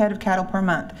 50 head of cattle per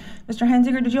month. Mr.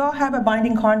 Heinzinger, did you all have a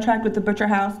binding contract with the Butcher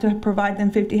House to provide them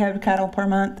 50 head of cattle per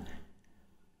month?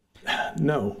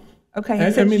 No. Okay.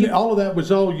 I mean, all of that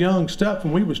was all young stuff,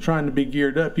 and we was trying to be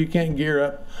geared up. You can't gear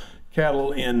up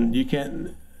cattle, and you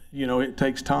can't, you know, it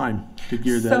takes time to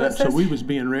gear that up. So we was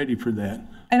being ready for that.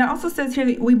 And it also says here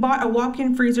that we bought a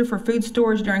walk-in freezer for food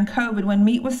storage during COVID when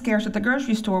meat was scarce at the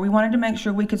grocery store. We wanted to make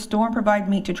sure we could store and provide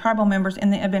meat to tribal members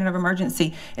in the event of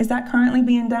emergency. Is that currently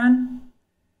being done?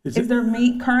 Is there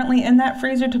meat currently in that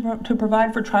freezer to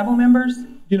provide for tribal members?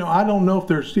 You know, I don't know if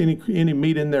there's any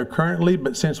meat in there currently,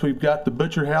 but since we've got the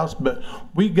Butcher House, but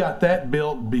we got that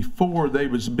built before they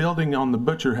was building on the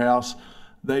Butcher House.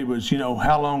 They was, you know,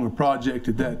 how long a project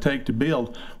did that take to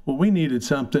build? Well, we needed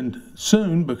something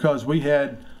soon because we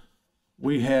had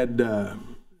you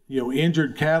know,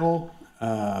 injured cattle,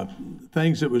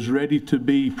 things that was ready to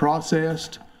be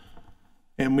processed,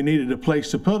 and we needed a place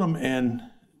to put them, and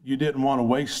you didn't want to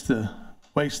waste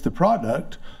the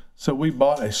product, so we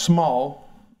bought a small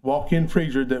walk-in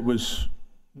freezer that was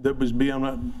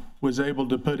able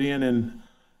to put in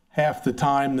half the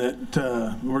time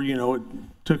that, or, you know, it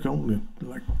took only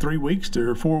like 3 weeks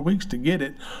or 4 weeks to get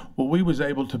it. Well, we was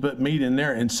able to put meat in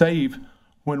there and save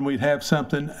when we'd have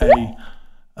something,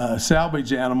 a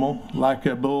salvage animal like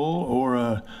a bull or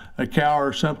a cow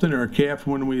or something, or a calf,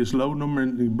 when we was loading them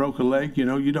and he broke a leg. You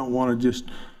know, you don't want to just,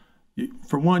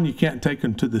 for one, you can't take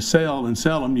them to the sale and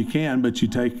sell them. You can, but you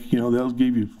take, you know, they'll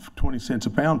give you 20 cents a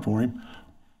pound for him.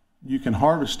 You can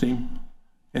harvest him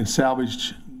and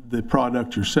salvage the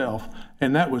product yourself.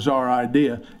 And that was our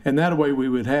idea. And that way we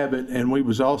would have it. And we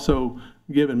was also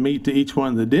giving meat to each one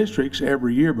of the districts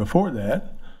every year before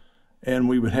that. And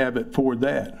we would have it for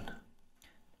that.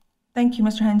 Thank you,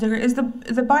 Mr. Hansinger. Is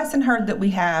the bison herd that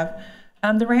we have,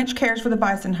 the ranch cares for the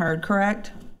bison herd,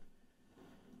 correct?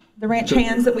 The ranch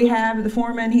hands that we have, the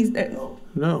foreman,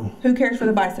 No. Who cares for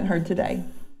the bison herd today?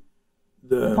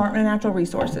 The Department of Natural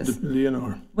Resources. The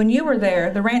DNR. When you were there,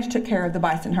 the ranch took care of the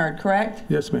bison herd, correct?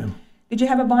 Yes, ma'am. Did you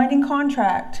have a binding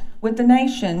contract with the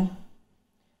nation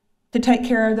to take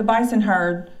care of the bison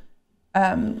herd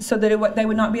so that they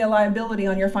would not be a liability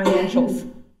on your financials?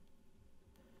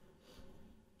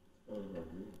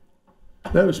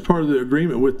 That was part of the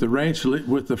agreement with the ranch,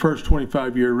 with the first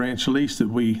 25-year ranch lease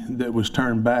that was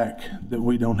turned back, that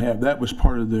we don't have. That was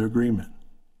part of the agreement.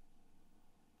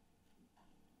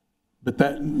 But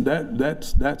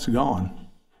that's gone.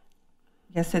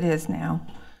 Yes, it is now.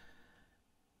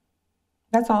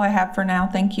 That's all I have for now.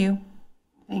 Thank you.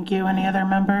 Thank you. Any other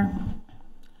member?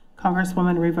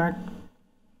 Congresswoman Revert.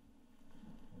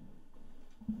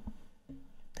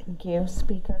 Thank you,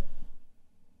 Speaker.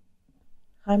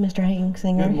 Hi, Mr.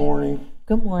 Hansinger. Good morning.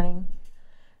 Good morning.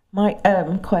 My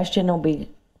question will be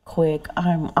quick.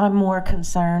 I'm more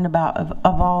concerned about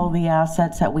of all the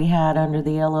assets that we had under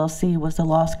the LLC was the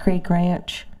Lost Creek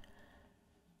Ranch,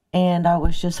 and I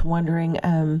was just wondering.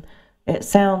 It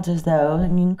sounds as though,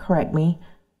 and you can correct me,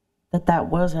 that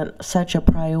wasn't such a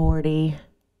priority.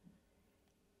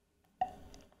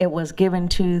 It was given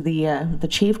to the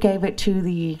chief gave it to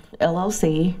the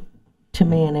LLC to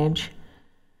manage.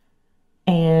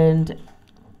 And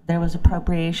there was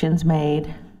appropriations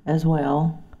made as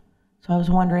well. So I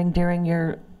was wondering,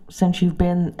 since you've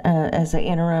been as an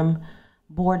interim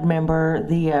board member,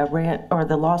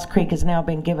 the Lost Creek has now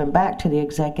been given back to the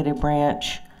executive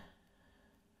branch.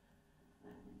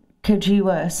 Could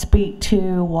you speak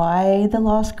to why the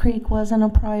Lost Creek wasn't a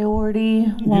priority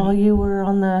while you were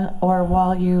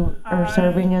while you are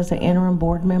serving as an interim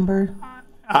board member?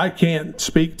 I can't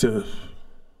speak to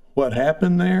what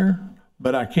happened there.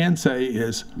 But I can say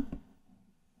is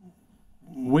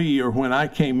when I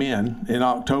came in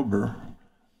October,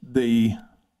 the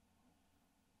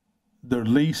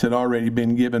lease had already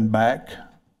been given back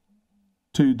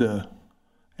to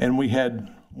and we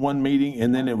had one meeting,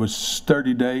 and then it was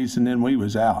 30 days, and then we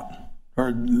was out,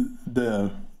 or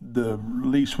the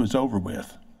lease was over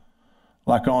with.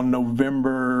 Like on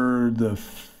November the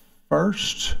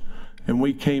 1st, and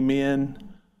we came in,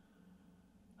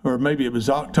 or maybe it was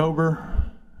October,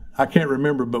 I can't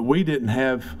remember, but we didn't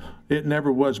have, it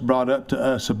never was brought up to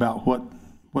us about what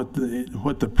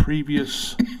the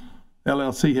previous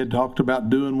LLC had talked about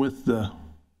doing with the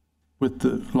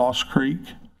Lost Creek,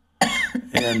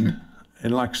 and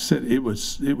like I said, it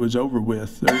was over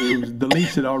with. The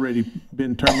lease had already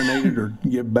been terminated or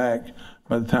give back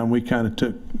by the time we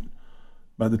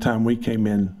came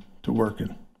in to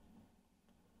working.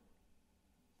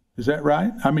 Is that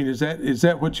right? I mean, is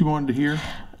that what you wanted to hear?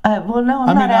 Well, no,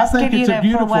 I'm not asking you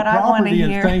for what I want to hear. I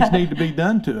think it's a beautiful property and things need to be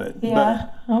done to it. Yeah,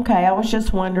 okay. I was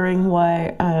just wondering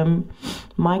why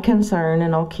my concern,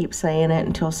 and I'll keep saying it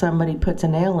until somebody puts a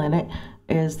nail in it,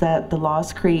 is that the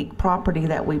Lost Creek property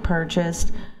that we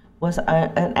purchased was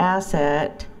an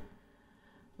asset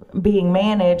being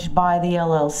managed by the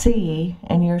LLC,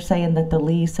 and you're saying that the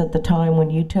lease at the time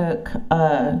when you took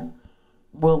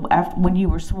when you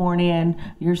were sworn in,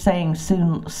 you're saying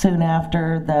soon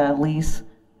after the lease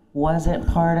wasn't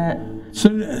part of?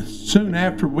 Soon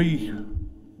after we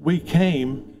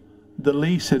came, the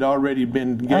lease had already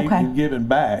been given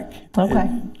back. Okay.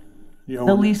 And,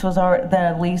 the lease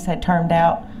had termed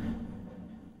out.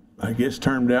 I guess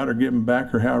termed out or given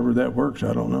back, or however that works.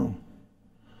 I don't know.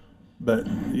 But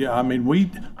yeah, I mean,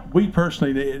 we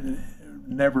personally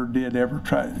never did ever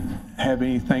try to have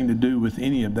anything to do with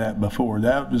any of that before.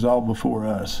 That was all before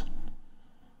us.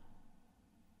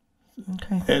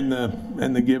 Okay. And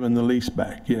the giving the lease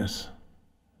back, yes.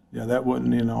 Yeah, that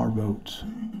wasn't in our votes,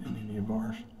 in any of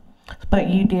ours. But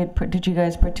did you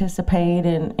guys participate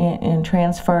in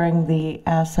transferring the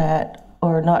asset,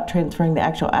 or not transferring the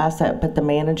actual asset, but the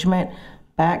management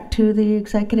back to the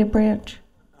executive branch?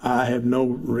 I have no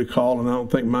recall, and I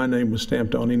don't think my name was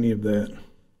stamped on any of that.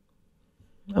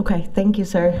 Okay, thank you,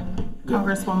 sir.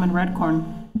 Congresswoman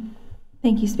Redcorn.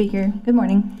 Thank you, Speaker. Good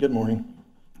morning. Good morning.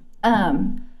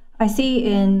 I see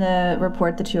in the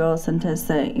report that you all sent us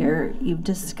that you've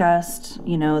discussed,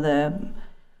 you know, the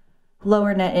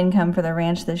lower net income for the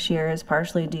ranch this year is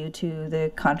partially due to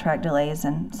the contract delays.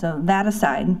 And so that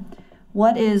aside,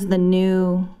 what is the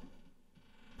new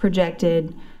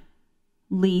projected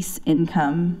lease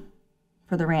income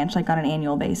for the ranch, like on an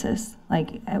annual basis?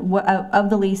 Like what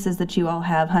of the leases that you all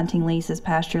have, hunting leases,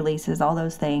 pasture leases, all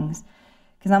those things?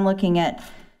 Because I'm looking at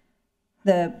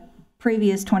the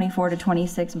previous 24 to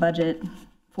 26 budget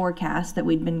forecast that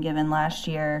we'd been given last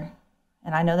year,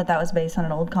 and I know that that was based on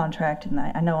an old contract, and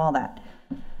I know all that.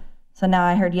 So now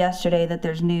I heard yesterday that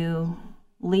there's new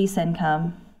lease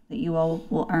income that you all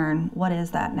will earn. What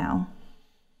is that now?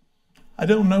 I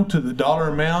don't know to the dollar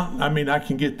amount. I mean, I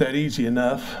can get that easy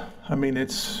enough. I mean,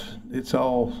 it's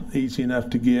all easy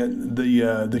enough to get.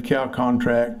 The cow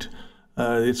contract,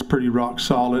 it's pretty rock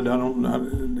solid. I don't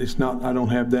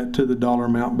have that to the dollar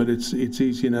amount, but it's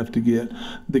easy enough to get.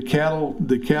 The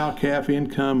cow calf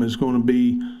income is going to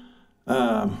be,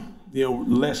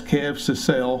 less calves to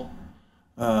sell,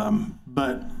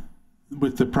 but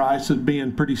with the prices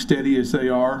being pretty steady as they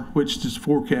are, which is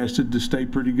forecasted to stay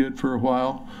pretty good for a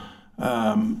while.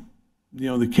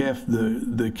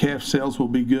 The calf sales will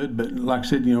be good, but like I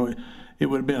said, it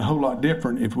would have been a whole lot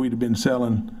different if we'd have been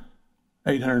selling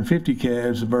 850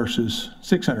 calves versus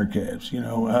 600 calves,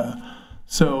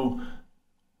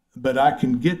 but I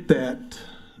can get that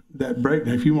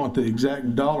breakdown if you want the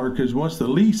exact dollar, because once the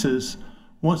leases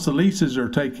are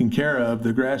taken care of,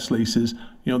 the grass leases,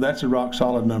 that's a rock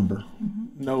solid number.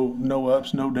 No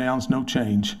ups, no downs, no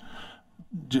change,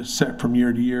 just set from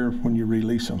year to year when you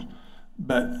release them.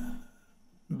 But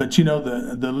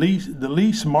the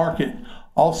lease market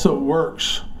also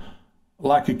works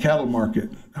like a cattle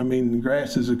market. I mean,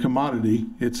 grass is a commodity.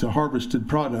 It's a harvested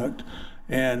product.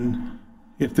 And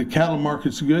if the cattle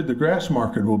market's good, the grass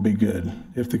market will be good.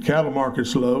 If the cattle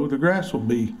market's low, the grass will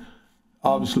be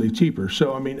obviously cheaper.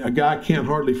 So, I mean, a guy can't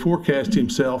hardly forecast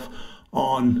himself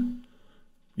on,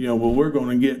 we're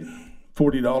going to get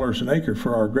 $40 an acre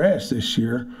for our grass this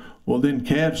year. Well, then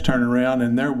calves turn around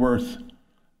and they're worth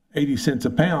 80 cents a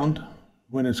pound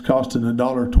when it's costing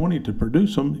 $1.20 to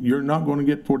produce them. You're not going to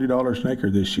get $40 an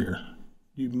acre this year.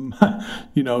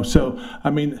 So I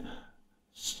mean,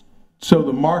 so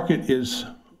the market is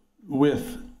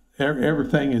with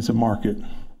everything is a market.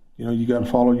 You got to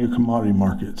follow your commodity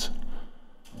markets.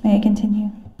 May I continue?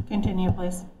 Continue,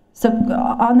 please. So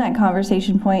on that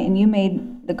conversation point, and you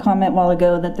made the comment a while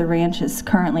ago that the ranch is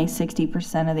currently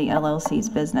 60% of the LLC's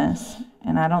business,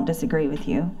 and I don't disagree with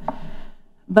you.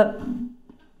 But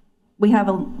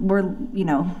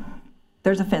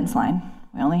there's a fence line.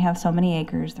 We only have so many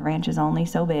acres. The ranch is only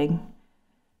so big.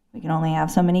 We can only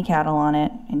have so many cattle on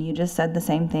it. And you just said the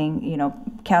same thing,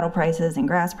 cattle prices and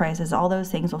grass prices, all those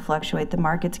things will fluctuate. The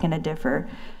market's going to differ.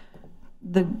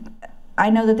 I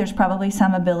know that there's probably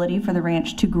some ability for the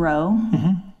ranch to grow,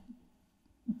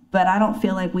 but I don't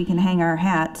feel like we can hang our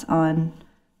hats on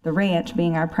the ranch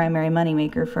being our primary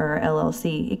moneymaker for our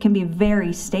LLC. It can be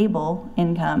very stable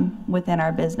income within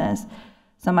our business.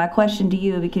 So my question to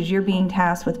you, because you're being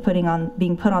tasked with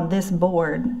being put on this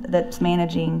board that's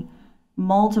managing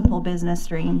multiple business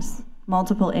streams,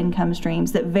 multiple income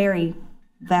streams that vary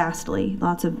vastly,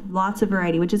 lots of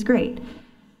variety, which is great.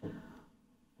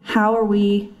 How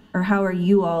are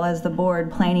you all as the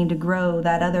board planning to grow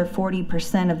that other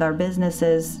 40% of our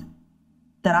businesses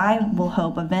that I will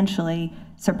hope eventually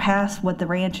surpass what the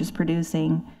ranch is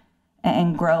producing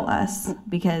and grow us?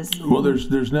 Because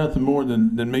there's nothing more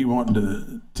than me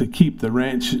wanting to keep the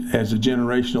ranch as a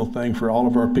generational thing for all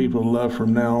of our people to love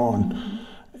from now on.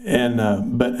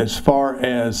 And but as far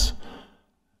as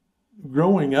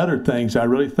growing other things, I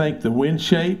really think the wind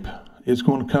shape is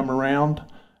going to come around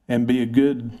and be a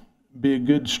good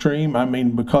stream. I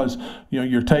mean, because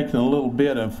you're taking a little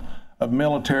bit of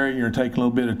military, you're taking a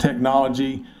little bit of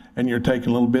technology, and you're taking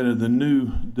a little bit of the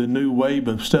new wave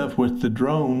of stuff with the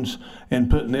drones and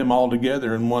putting them all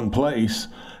together in one place.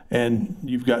 And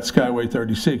you've got Skyway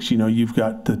 36. You've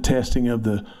got the testing of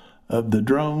the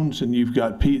drones, and you've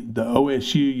got the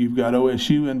OSU. You've got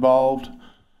OSU involved.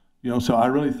 So I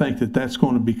really think that that's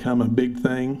going to become a big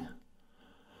thing.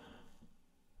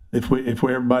 If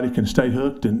everybody can stay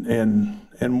hooked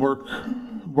and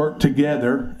work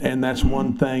together, and that's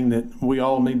one thing that we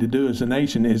all need to do as a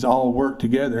nation is all work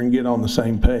together and get on the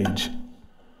same page.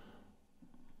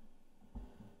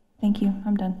 Thank you.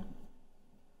 I'm done.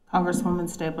 Congresswoman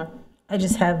Stabler. I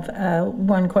just have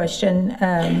one question.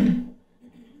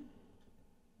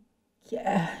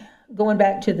 Going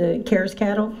back to the CARES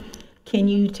cattle, can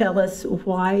you tell us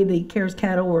why the CARES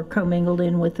cattle were commingled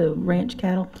in with the ranch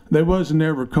cattle? They wasn't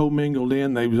ever commingled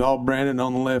in. They was all branded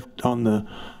on the left, on the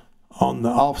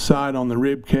offside, on the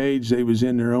rib cage. They was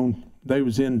in their own. They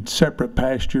was in separate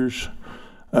pastures.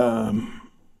 I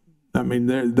mean,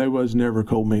 they was never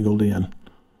commingled in.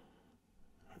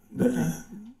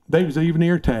 They was even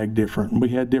ear tagged different. We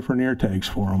had different ear tags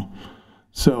for them.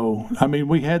 So, I mean,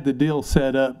 we had the deal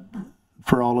set up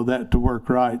for all of that to work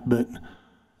right, but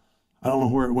I don't know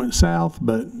where it went south,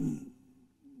 but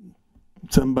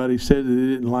somebody said that it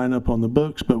didn't line up on the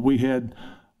books, but we had,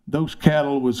 those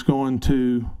cattle was going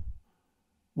to,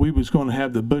 we was going to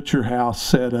have the butcher house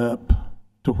set up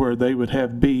to where they would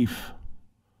have beef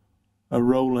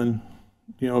rolling.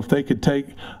 You know, if they could take,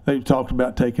 they talked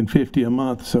about taking 50 a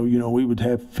month, so, you know, we would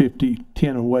have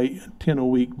 10 a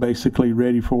week basically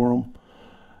ready for them.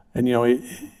 And, you know,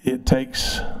 it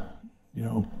takes, you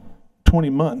know, 20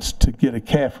 months to get a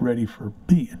calf ready for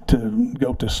beef, to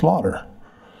go to slaughter.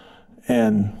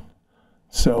 And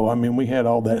so, I mean, we had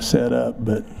all that set up,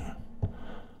 but.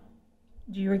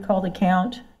 Do you recall the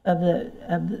count of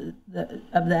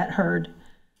that herd?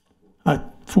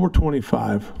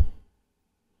 425.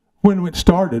 When it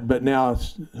started, but now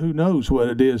it's, who knows what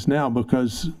it is now,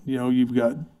 because, you know, you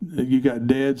got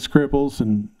deads, cripples,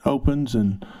 and opens,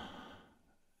 and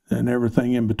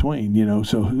everything in between, you know,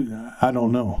 so I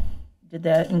don't know. Did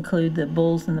that include the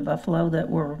bulls and the buffalo that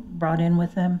were brought in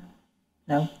with them?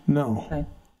 No? No. Okay.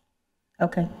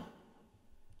 Okay.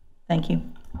 Thank you.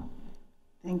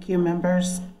 Thank you,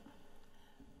 members.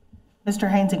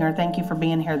 Mr. Heinzinger, thank you for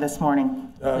being here this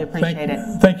morning. We appreciate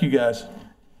it. Thank you, guys.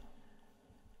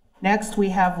 Next, we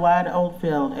have Vlad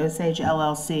Oldfield, Osage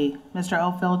LLC. Mr.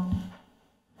 Oldfield,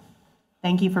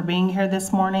 thank you for being here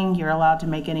this morning. You're allowed to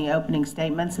make any opening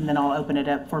statements, and then I'll open it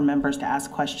up for members to ask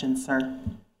questions, sir.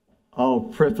 I'll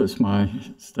preface my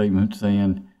statement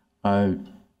saying I've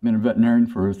been a veterinarian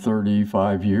for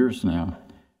 35 years now.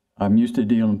 I'm used to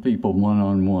dealing with people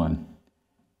one-on-one.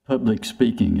 Public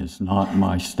speaking is not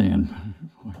my stand.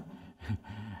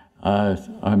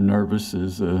 I'm nervous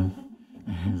as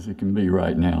it can be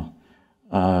right now.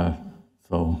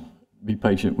 So be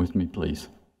patient with me, please.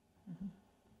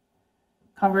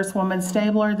 Congresswoman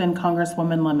Stabler, then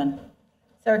Congresswoman Lemon.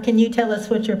 Sir, can you tell us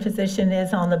what your position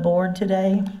is on the board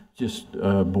today? Just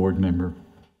a board member.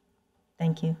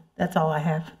 Thank you. That's all I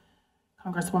have.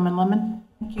 Congresswoman Lemon.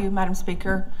 Thank you, Madam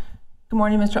Speaker. Good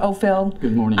morning, Mr. Oldfield.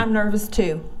 Good morning. I'm nervous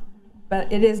too,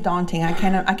 but it is daunting. I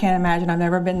can't imagine. I've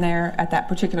never been there at that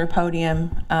particular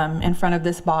podium in front of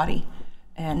this body.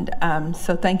 And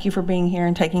so thank you for being here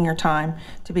and taking your time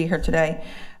to be here today.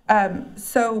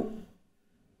 So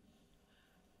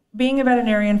being a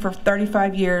veterinarian for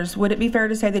 35 years, would it be fair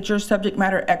to say that you're subject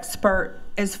matter expert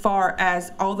as far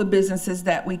as all the businesses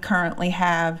that we currently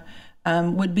have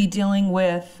would be dealing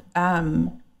with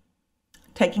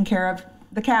taking care of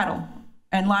the cattle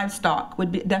and livestock,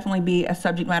 would definitely be a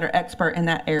subject matter expert in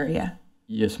that area?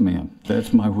 Yes, ma'am.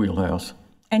 That's my wheelhouse.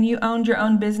 And you owned your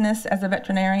own business as a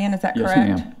veterinarian, is that correct?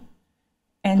 Yes, ma'am.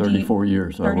 And 34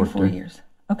 years I worked there. 34 years.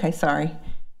 Okay, sorry.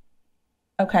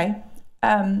 Okay.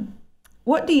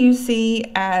 What do you see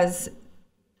as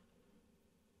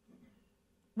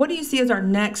our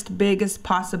next biggest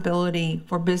possibility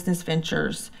for business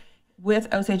ventures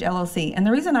with Osage LLC? And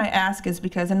the reason I ask is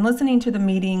because in listening to the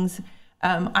meetings,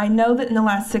 I know that in the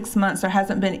last 6 months there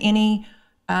hasn't been any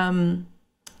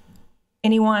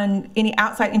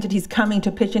outside entities coming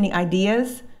to pitch any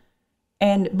ideas.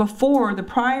 And before, the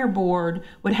prior board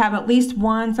would have at least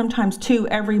one, sometimes two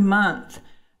every month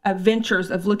of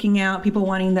ventures of looking out, people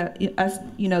wanting the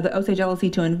Osage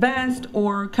LLC to invest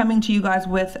or coming to you guys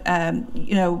with,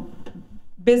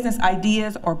 business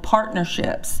ideas or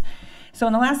partnerships. So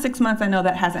in the last 6 months, I know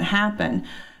that hasn't happened.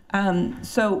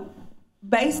 So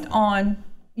based on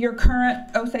your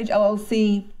current Osage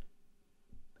LLC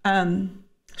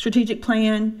strategic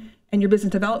plan and your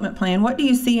business development plan, what do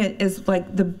you see as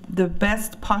like the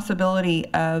best possibility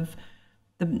of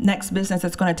the next business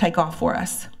that's going to take off for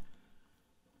us?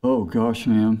 Oh gosh,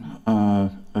 ma'am.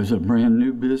 As a brand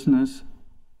new business,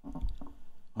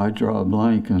 I draw a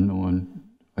blank on one.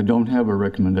 I don't have a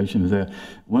recommendation of that.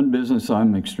 One business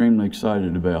I'm extremely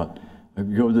excited about. I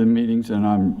go to the meetings and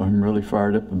I'm really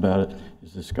fired up about it.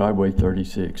 Is the Skyway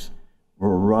 36.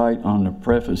 We're right on the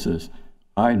prefaces.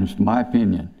 It's my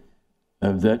opinion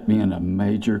of that being a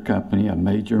major company, a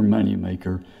major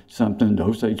moneymaker, something the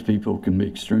Osage people can be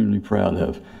extremely proud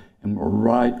of. And we're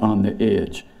right on the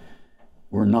edge.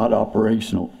 We're not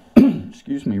operational,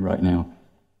 excuse me, right now.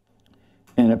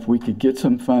 And if we could get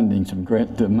some funding,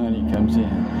 the money comes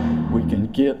in, we can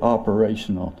get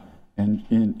operational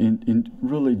and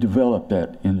really develop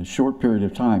that in a short period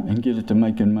of time and get it to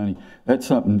making money. That's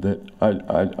something that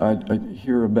I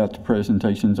hear about the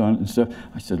presentations on it and stuff.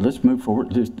 I said, let's move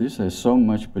forward. This has so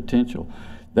much potential.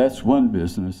 That's one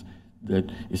business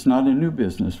that it's not a new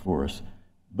business for us,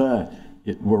 but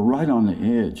we're right on the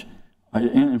edge.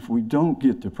 And if we don't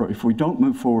if we don't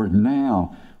move forward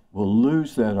now, we'll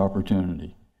lose that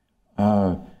opportunity.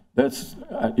 It's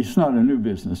not a new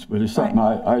business, but it's something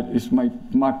it's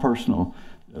my personal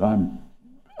that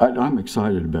I'm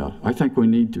excited about. I think we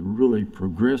need to really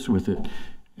progress with it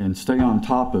and stay on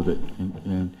top of it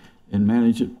and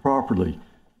manage it properly.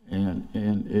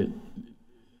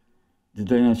 Did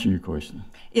that answer your question?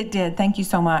 It did. Thank you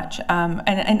so much.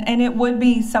 And it would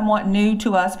be somewhat new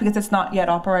to us because it's not yet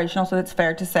operational, so it's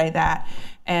fair to say that.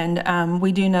 And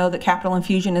we do know that capital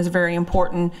infusion is very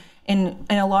important in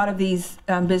a lot of these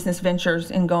business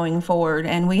ventures in going forward.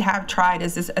 And we have tried,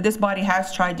 this body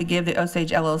has tried to give the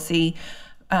Osage LLC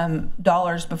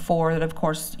dollars before that, of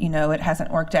course, it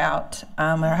hasn't worked out.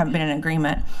 There haven't been an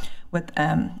agreement with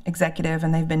executive,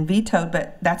 and they've been vetoed,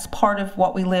 but that's part of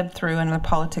what we lived through and the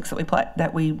politics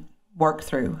that we work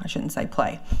through. I shouldn't say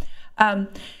play.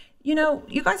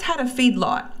 You guys had a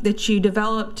feedlot that you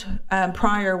developed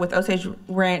prior with Osage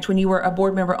Ranch when you were a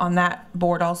board member on that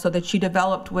board also, that you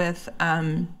developed with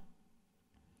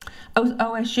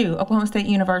OSU, Oklahoma State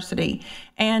University.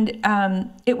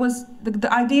 And it was, the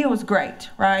idea was great,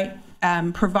 right?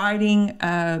 Providing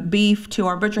beef to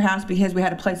our butcher house because we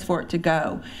had a place for it to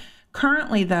go.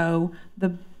 Currently, though,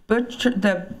 the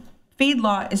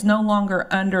feedlot is no longer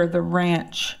under the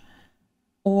ranch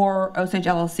or Osage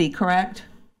LLC, correct?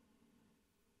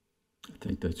 I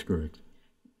think that's correct.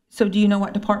 So do you know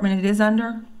what department it is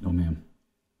under? No, ma'am.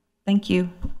 Thank you.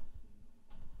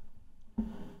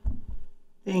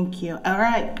 Thank you. All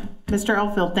right, Mr.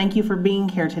 Elfield, thank you for being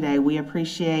here today. We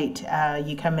appreciate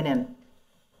you coming in.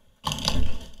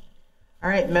 All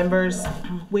right, members,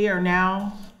 we are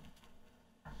now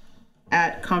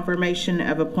at confirmation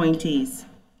of appointees.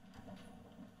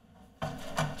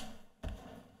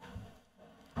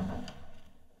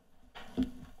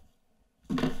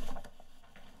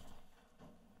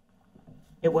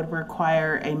 It would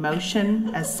require a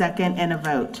motion, a second, and a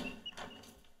vote.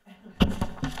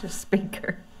 Just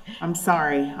Speaker. I'm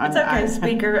sorry. It's okay,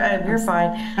 Speaker. You're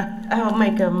fine. I'll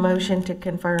make a motion to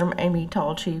confirm Amy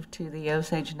Tallchief to the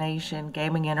Osage Nation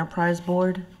Gaming Enterprise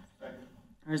Board.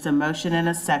 There's a motion and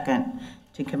a second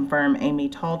to confirm Amy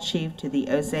Tallchief to the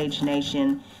Osage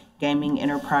Nation Gaming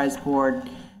Enterprise Board.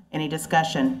 Any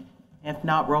discussion? If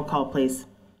not, roll call, please.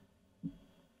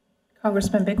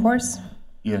 Congressman Bighorse,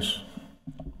 Yes.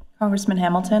 Congressman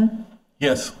Hamilton,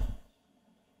 Yes.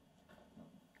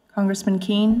 Congressman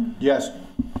Keene, Yes.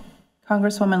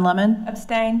 Congresswoman Lemon,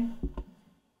 Abstain?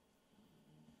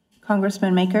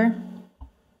 Congressman Maker,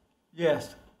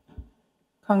 Yes.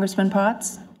 Congressman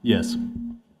Potts, Yes.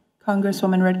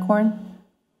 Congresswoman Redcorn,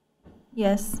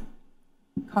 Yes.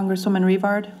 Congresswoman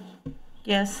Revard,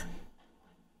 Yes.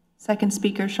 Second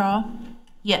Speaker Shaw,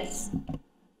 Yes.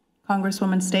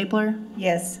 Congresswoman Stapler,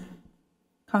 Yes.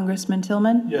 Congressman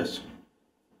Tillman, Yes.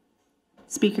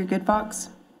 Speaker Goodfox,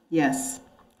 Yes.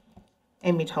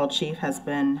 Amy Tallchief has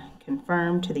been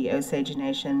confirmed to the Osage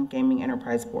Nation Gaming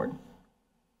Enterprise Board.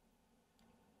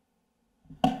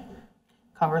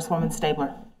 Congresswoman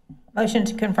Stabler. Motion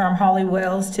to confirm Holly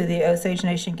Wells to the Osage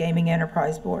Nation Gaming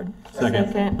Enterprise Board.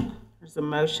 Second. There's a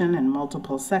motion and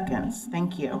multiple seconds.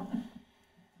 Thank you.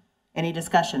 Any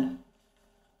discussion?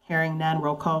 Hearing none,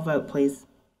 roll call vote, please.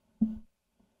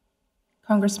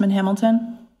 Congressman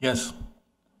Hamilton, Yes.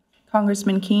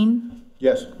 Congressman Keene,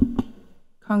 Yes.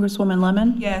 Congresswoman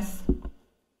Lemon, Yes.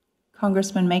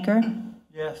 Congressman Maker,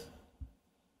 Yes.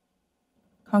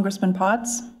 Congressman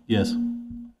Potts, Yes.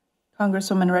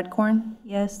 Congresswoman Redcorn,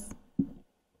 Yes.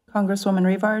 Congresswoman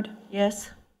Revard,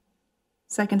 Yes.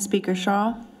 Second Speaker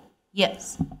Shaw,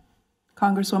 Yes.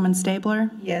 Congresswoman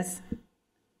Stabler, Yes.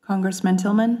 Congressman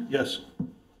Tillman, Yes.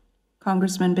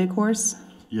 Congressman Bighorse,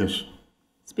 Yes.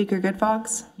 Speaker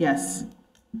Goodfox, Yes.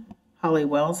 Holly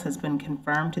Wells has been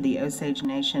confirmed to the Osage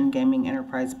Nation Gaming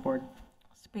Enterprise Board.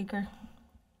 Speaker.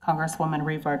 Congresswoman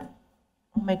Revard.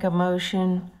 I'll make a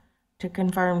motion to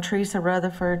confirm Teresa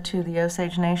Rutherford to the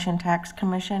Osage Nation Tax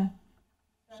Commission.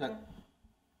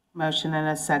 Motion and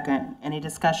a second. Any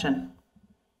discussion?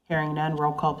 Hearing none,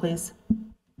 roll call, please.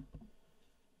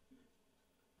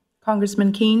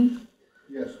 Congressman Keene,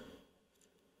 Yes.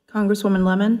 Congresswoman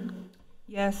Lemon,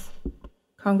 Yes.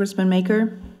 Congressman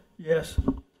Maker, Yes.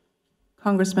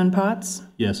 Congressman Potts,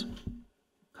 Yes.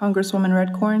 Congresswoman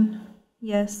Redcorn,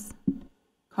 Yes.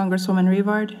 Congresswoman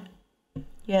Rivard,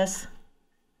 Yes.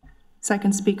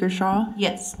 Second Speaker Shaw,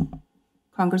 Yes.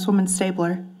 Congresswoman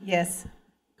Stabler, Yes.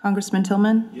 Congressman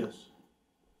Tillman, Yes.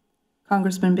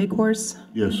 Congressman Big Horse,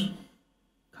 Yes.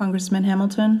 Congressman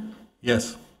Hamilton,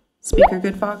 Yes. Speaker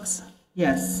Goodfox.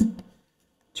 Yes.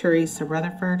 Teresa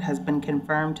Rutherford has been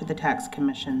confirmed to the Tax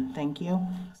Commission. Thank you.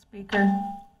 Speaker,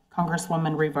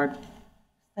 Congresswoman Rivard.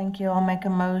 thank you. I'll make a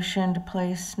motion to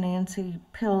place Nancy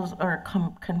Pills, or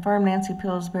confirm Nancy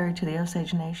Pillsbury to the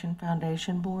Osage Nation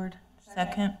Foundation Board.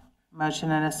 Second.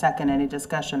 Motion and a second. Any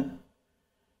discussion?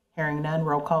 Hearing none.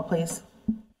 Roll call, please.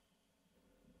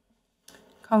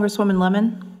 Congresswoman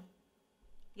Lemon,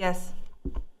 Yes.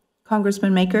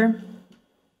 Congressman Maker,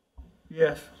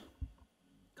 Yes.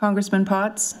 Congressman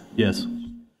Potts, Yes.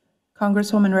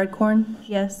 Congresswoman Redcorn,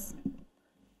 Yes.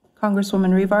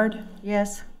 Congresswoman Rivard,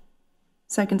 Yes.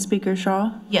 Second Speaker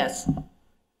Shaw, Yes.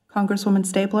 Congresswoman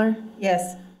Stabler,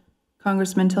 Yes.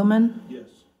 Congressman Tillman, Yes.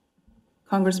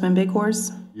 Congressman Big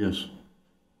Horse, Yes.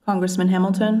 Congressman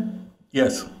Hamilton,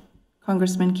 Yes.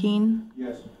 Congressman Keene,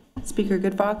 Yes. Speaker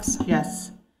Goodfox.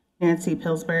 Yes. Nancy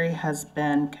Pillsbury has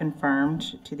been confirmed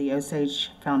to the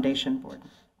Osage Foundation Board.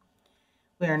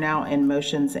 We are now in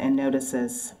motions and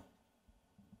notices.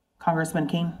 Congressman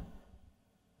King?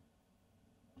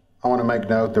 I want to make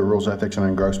note the Rules, Ethics, and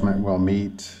Engrossment will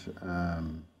meet,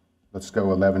 let's go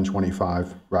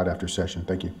 11:25, right after session.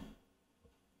 Thank you.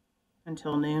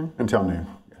 Until noon. Until noon.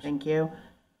 Yes. Thank you.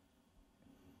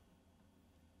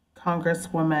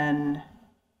 Congresswoman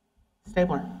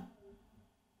Stabler?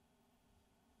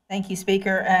 Thank you,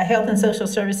 Speaker. Health and Social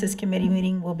Services Committee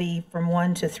meeting will be from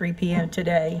 1 to 3 p.m.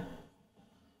 today.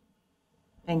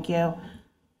 Thank you.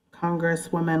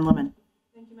 Congresswoman Lemon?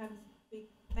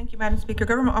 Thank you, Madam Speaker.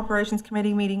 Government Operations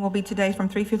Committee meeting will be today from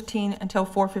 3:15 until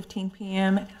 4:15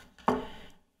 p.m.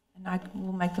 And I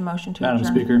will make the motion to adjourn.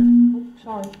 Madam Speaker.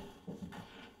 Sorry.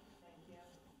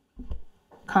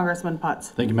 Congressman Potts?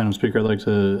 Thank you, Madam Speaker. I'd like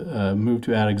to move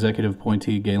to add Executive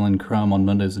Appointee Galen Crum on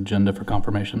Monday's agenda for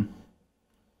confirmation.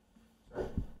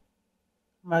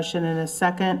 Motion and a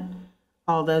second.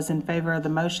 All those in favor of the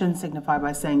motion signify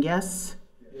by saying yes.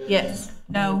 Yes.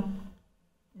 No.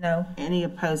 No. Any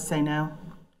opposed, say no.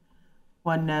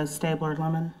 One no. Stabler,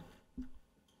 Lemon?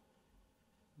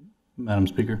 Madam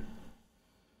Speaker.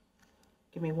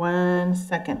 Give me 1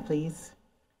 second, please.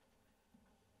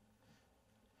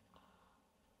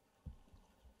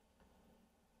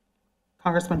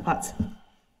 Congressman Potts?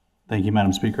 Thank you,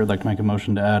 Madam Speaker. I'd like to make a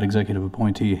motion to add Executive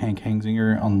Appointee Hank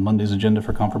Hangzinger on Monday's agenda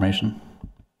for confirmation.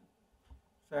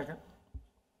 Second.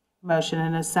 Motion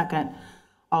and a second.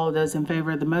 All of those in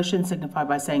favor of the motion signify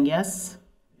by saying yes.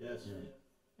 Yes.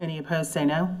 Any opposed, say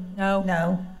no. No.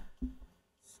 No.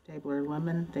 Stabler,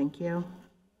 Lemon, thank you.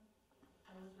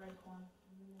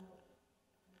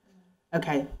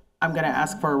 Okay, I'm going to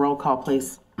ask for a roll call,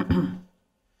 please.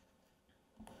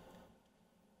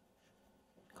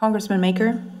 Congressman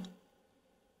Maker,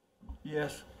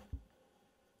 Yes.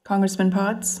 Congressman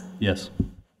Potts, Yes.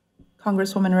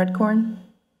 Congresswoman Redcorn,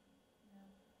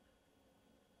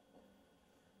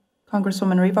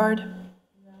 Congresswoman Rivard,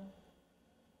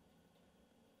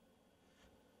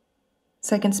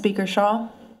 Second Speaker Shaw.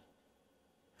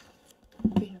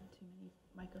 We have too many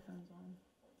microphones on.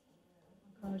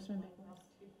 Congressman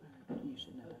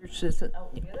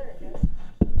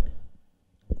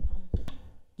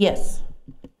Yes.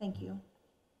 Thank you.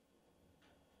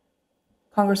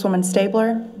 Congresswoman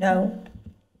Stabler, No.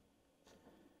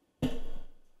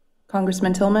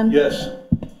 Congressman Tillman, Yes.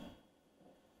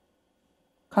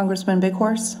 Congressman Big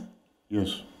Horse,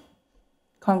 Yes.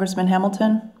 Congressman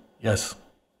Hamilton, Yes.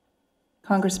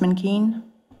 Congressman Keene,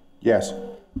 Yes.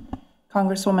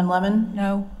 Congresswoman Lemon,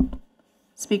 No.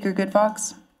 Speaker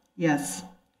Goodfox. Yes.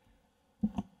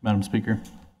 Madam Speaker.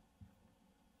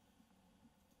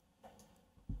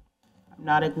 I'm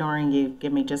not ignoring you.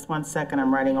 Give me just 1 second.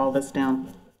 I'm writing all this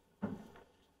down.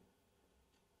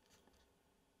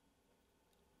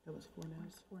 That was 4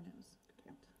 no's. 4 no's.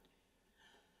 Okay.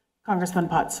 Congressman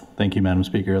Potts? Thank you, Madam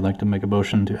Speaker. I'd like to make a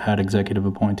motion to add Executive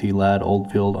Appointee Ladd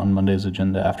Oldfield on Monday's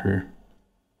agenda after,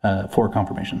 for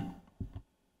confirmation.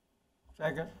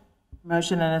 Second.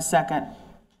 Motion and a second.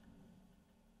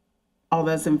 All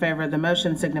those in favor of the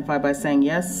motion signify by saying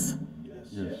yes.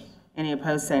 Yes. Any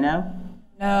opposed, say no.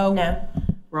 No. No.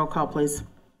 Roll call, please.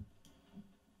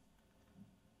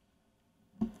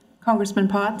 Congressman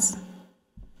Potts,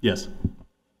 Yes.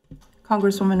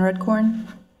 Congresswoman Redcorn,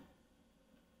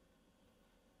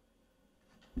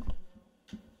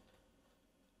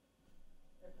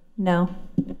 No.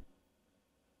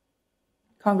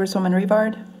 Congresswoman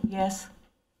Rivard, Yes.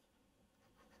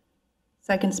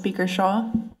 Second Speaker Shaw,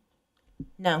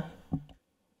 No.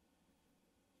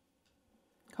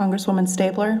 Congresswoman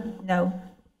Stabler, No.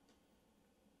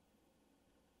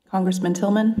 Congressman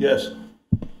Tillman, Yes.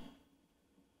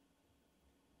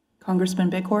 Congressman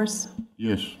Bighorse,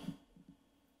 Yes.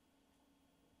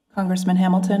 Congressman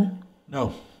Hamilton,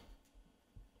 No.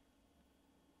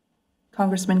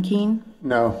 Congressman Keene,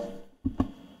 No.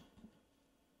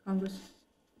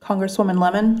 Congresswoman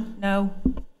Lemon, No.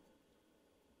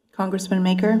 Congressman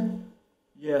Maker,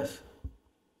 Yes.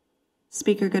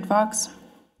 Speaker Good Fox,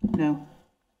 No.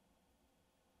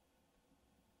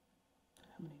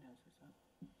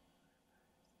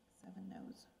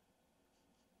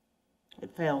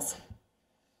 It fails.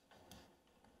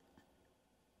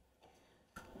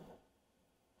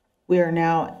 We are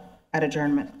now at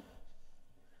adjournment.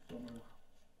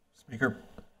 Speaker,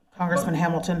 Congressman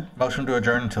Hamilton, motion to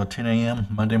adjourn until 10 a.m.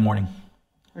 Monday morning.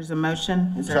 there's a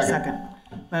motion. Is there a Second.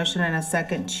 second? Motion and a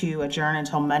second to adjourn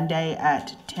until Monday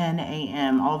at 10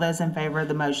 a.m. All those in favor of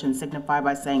the motion signify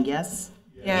by saying yes.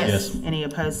 Yes. Any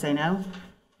opposed, say no.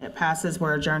 It passes.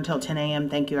 We're adjourned till 10 a.m.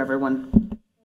 Thank you, everyone.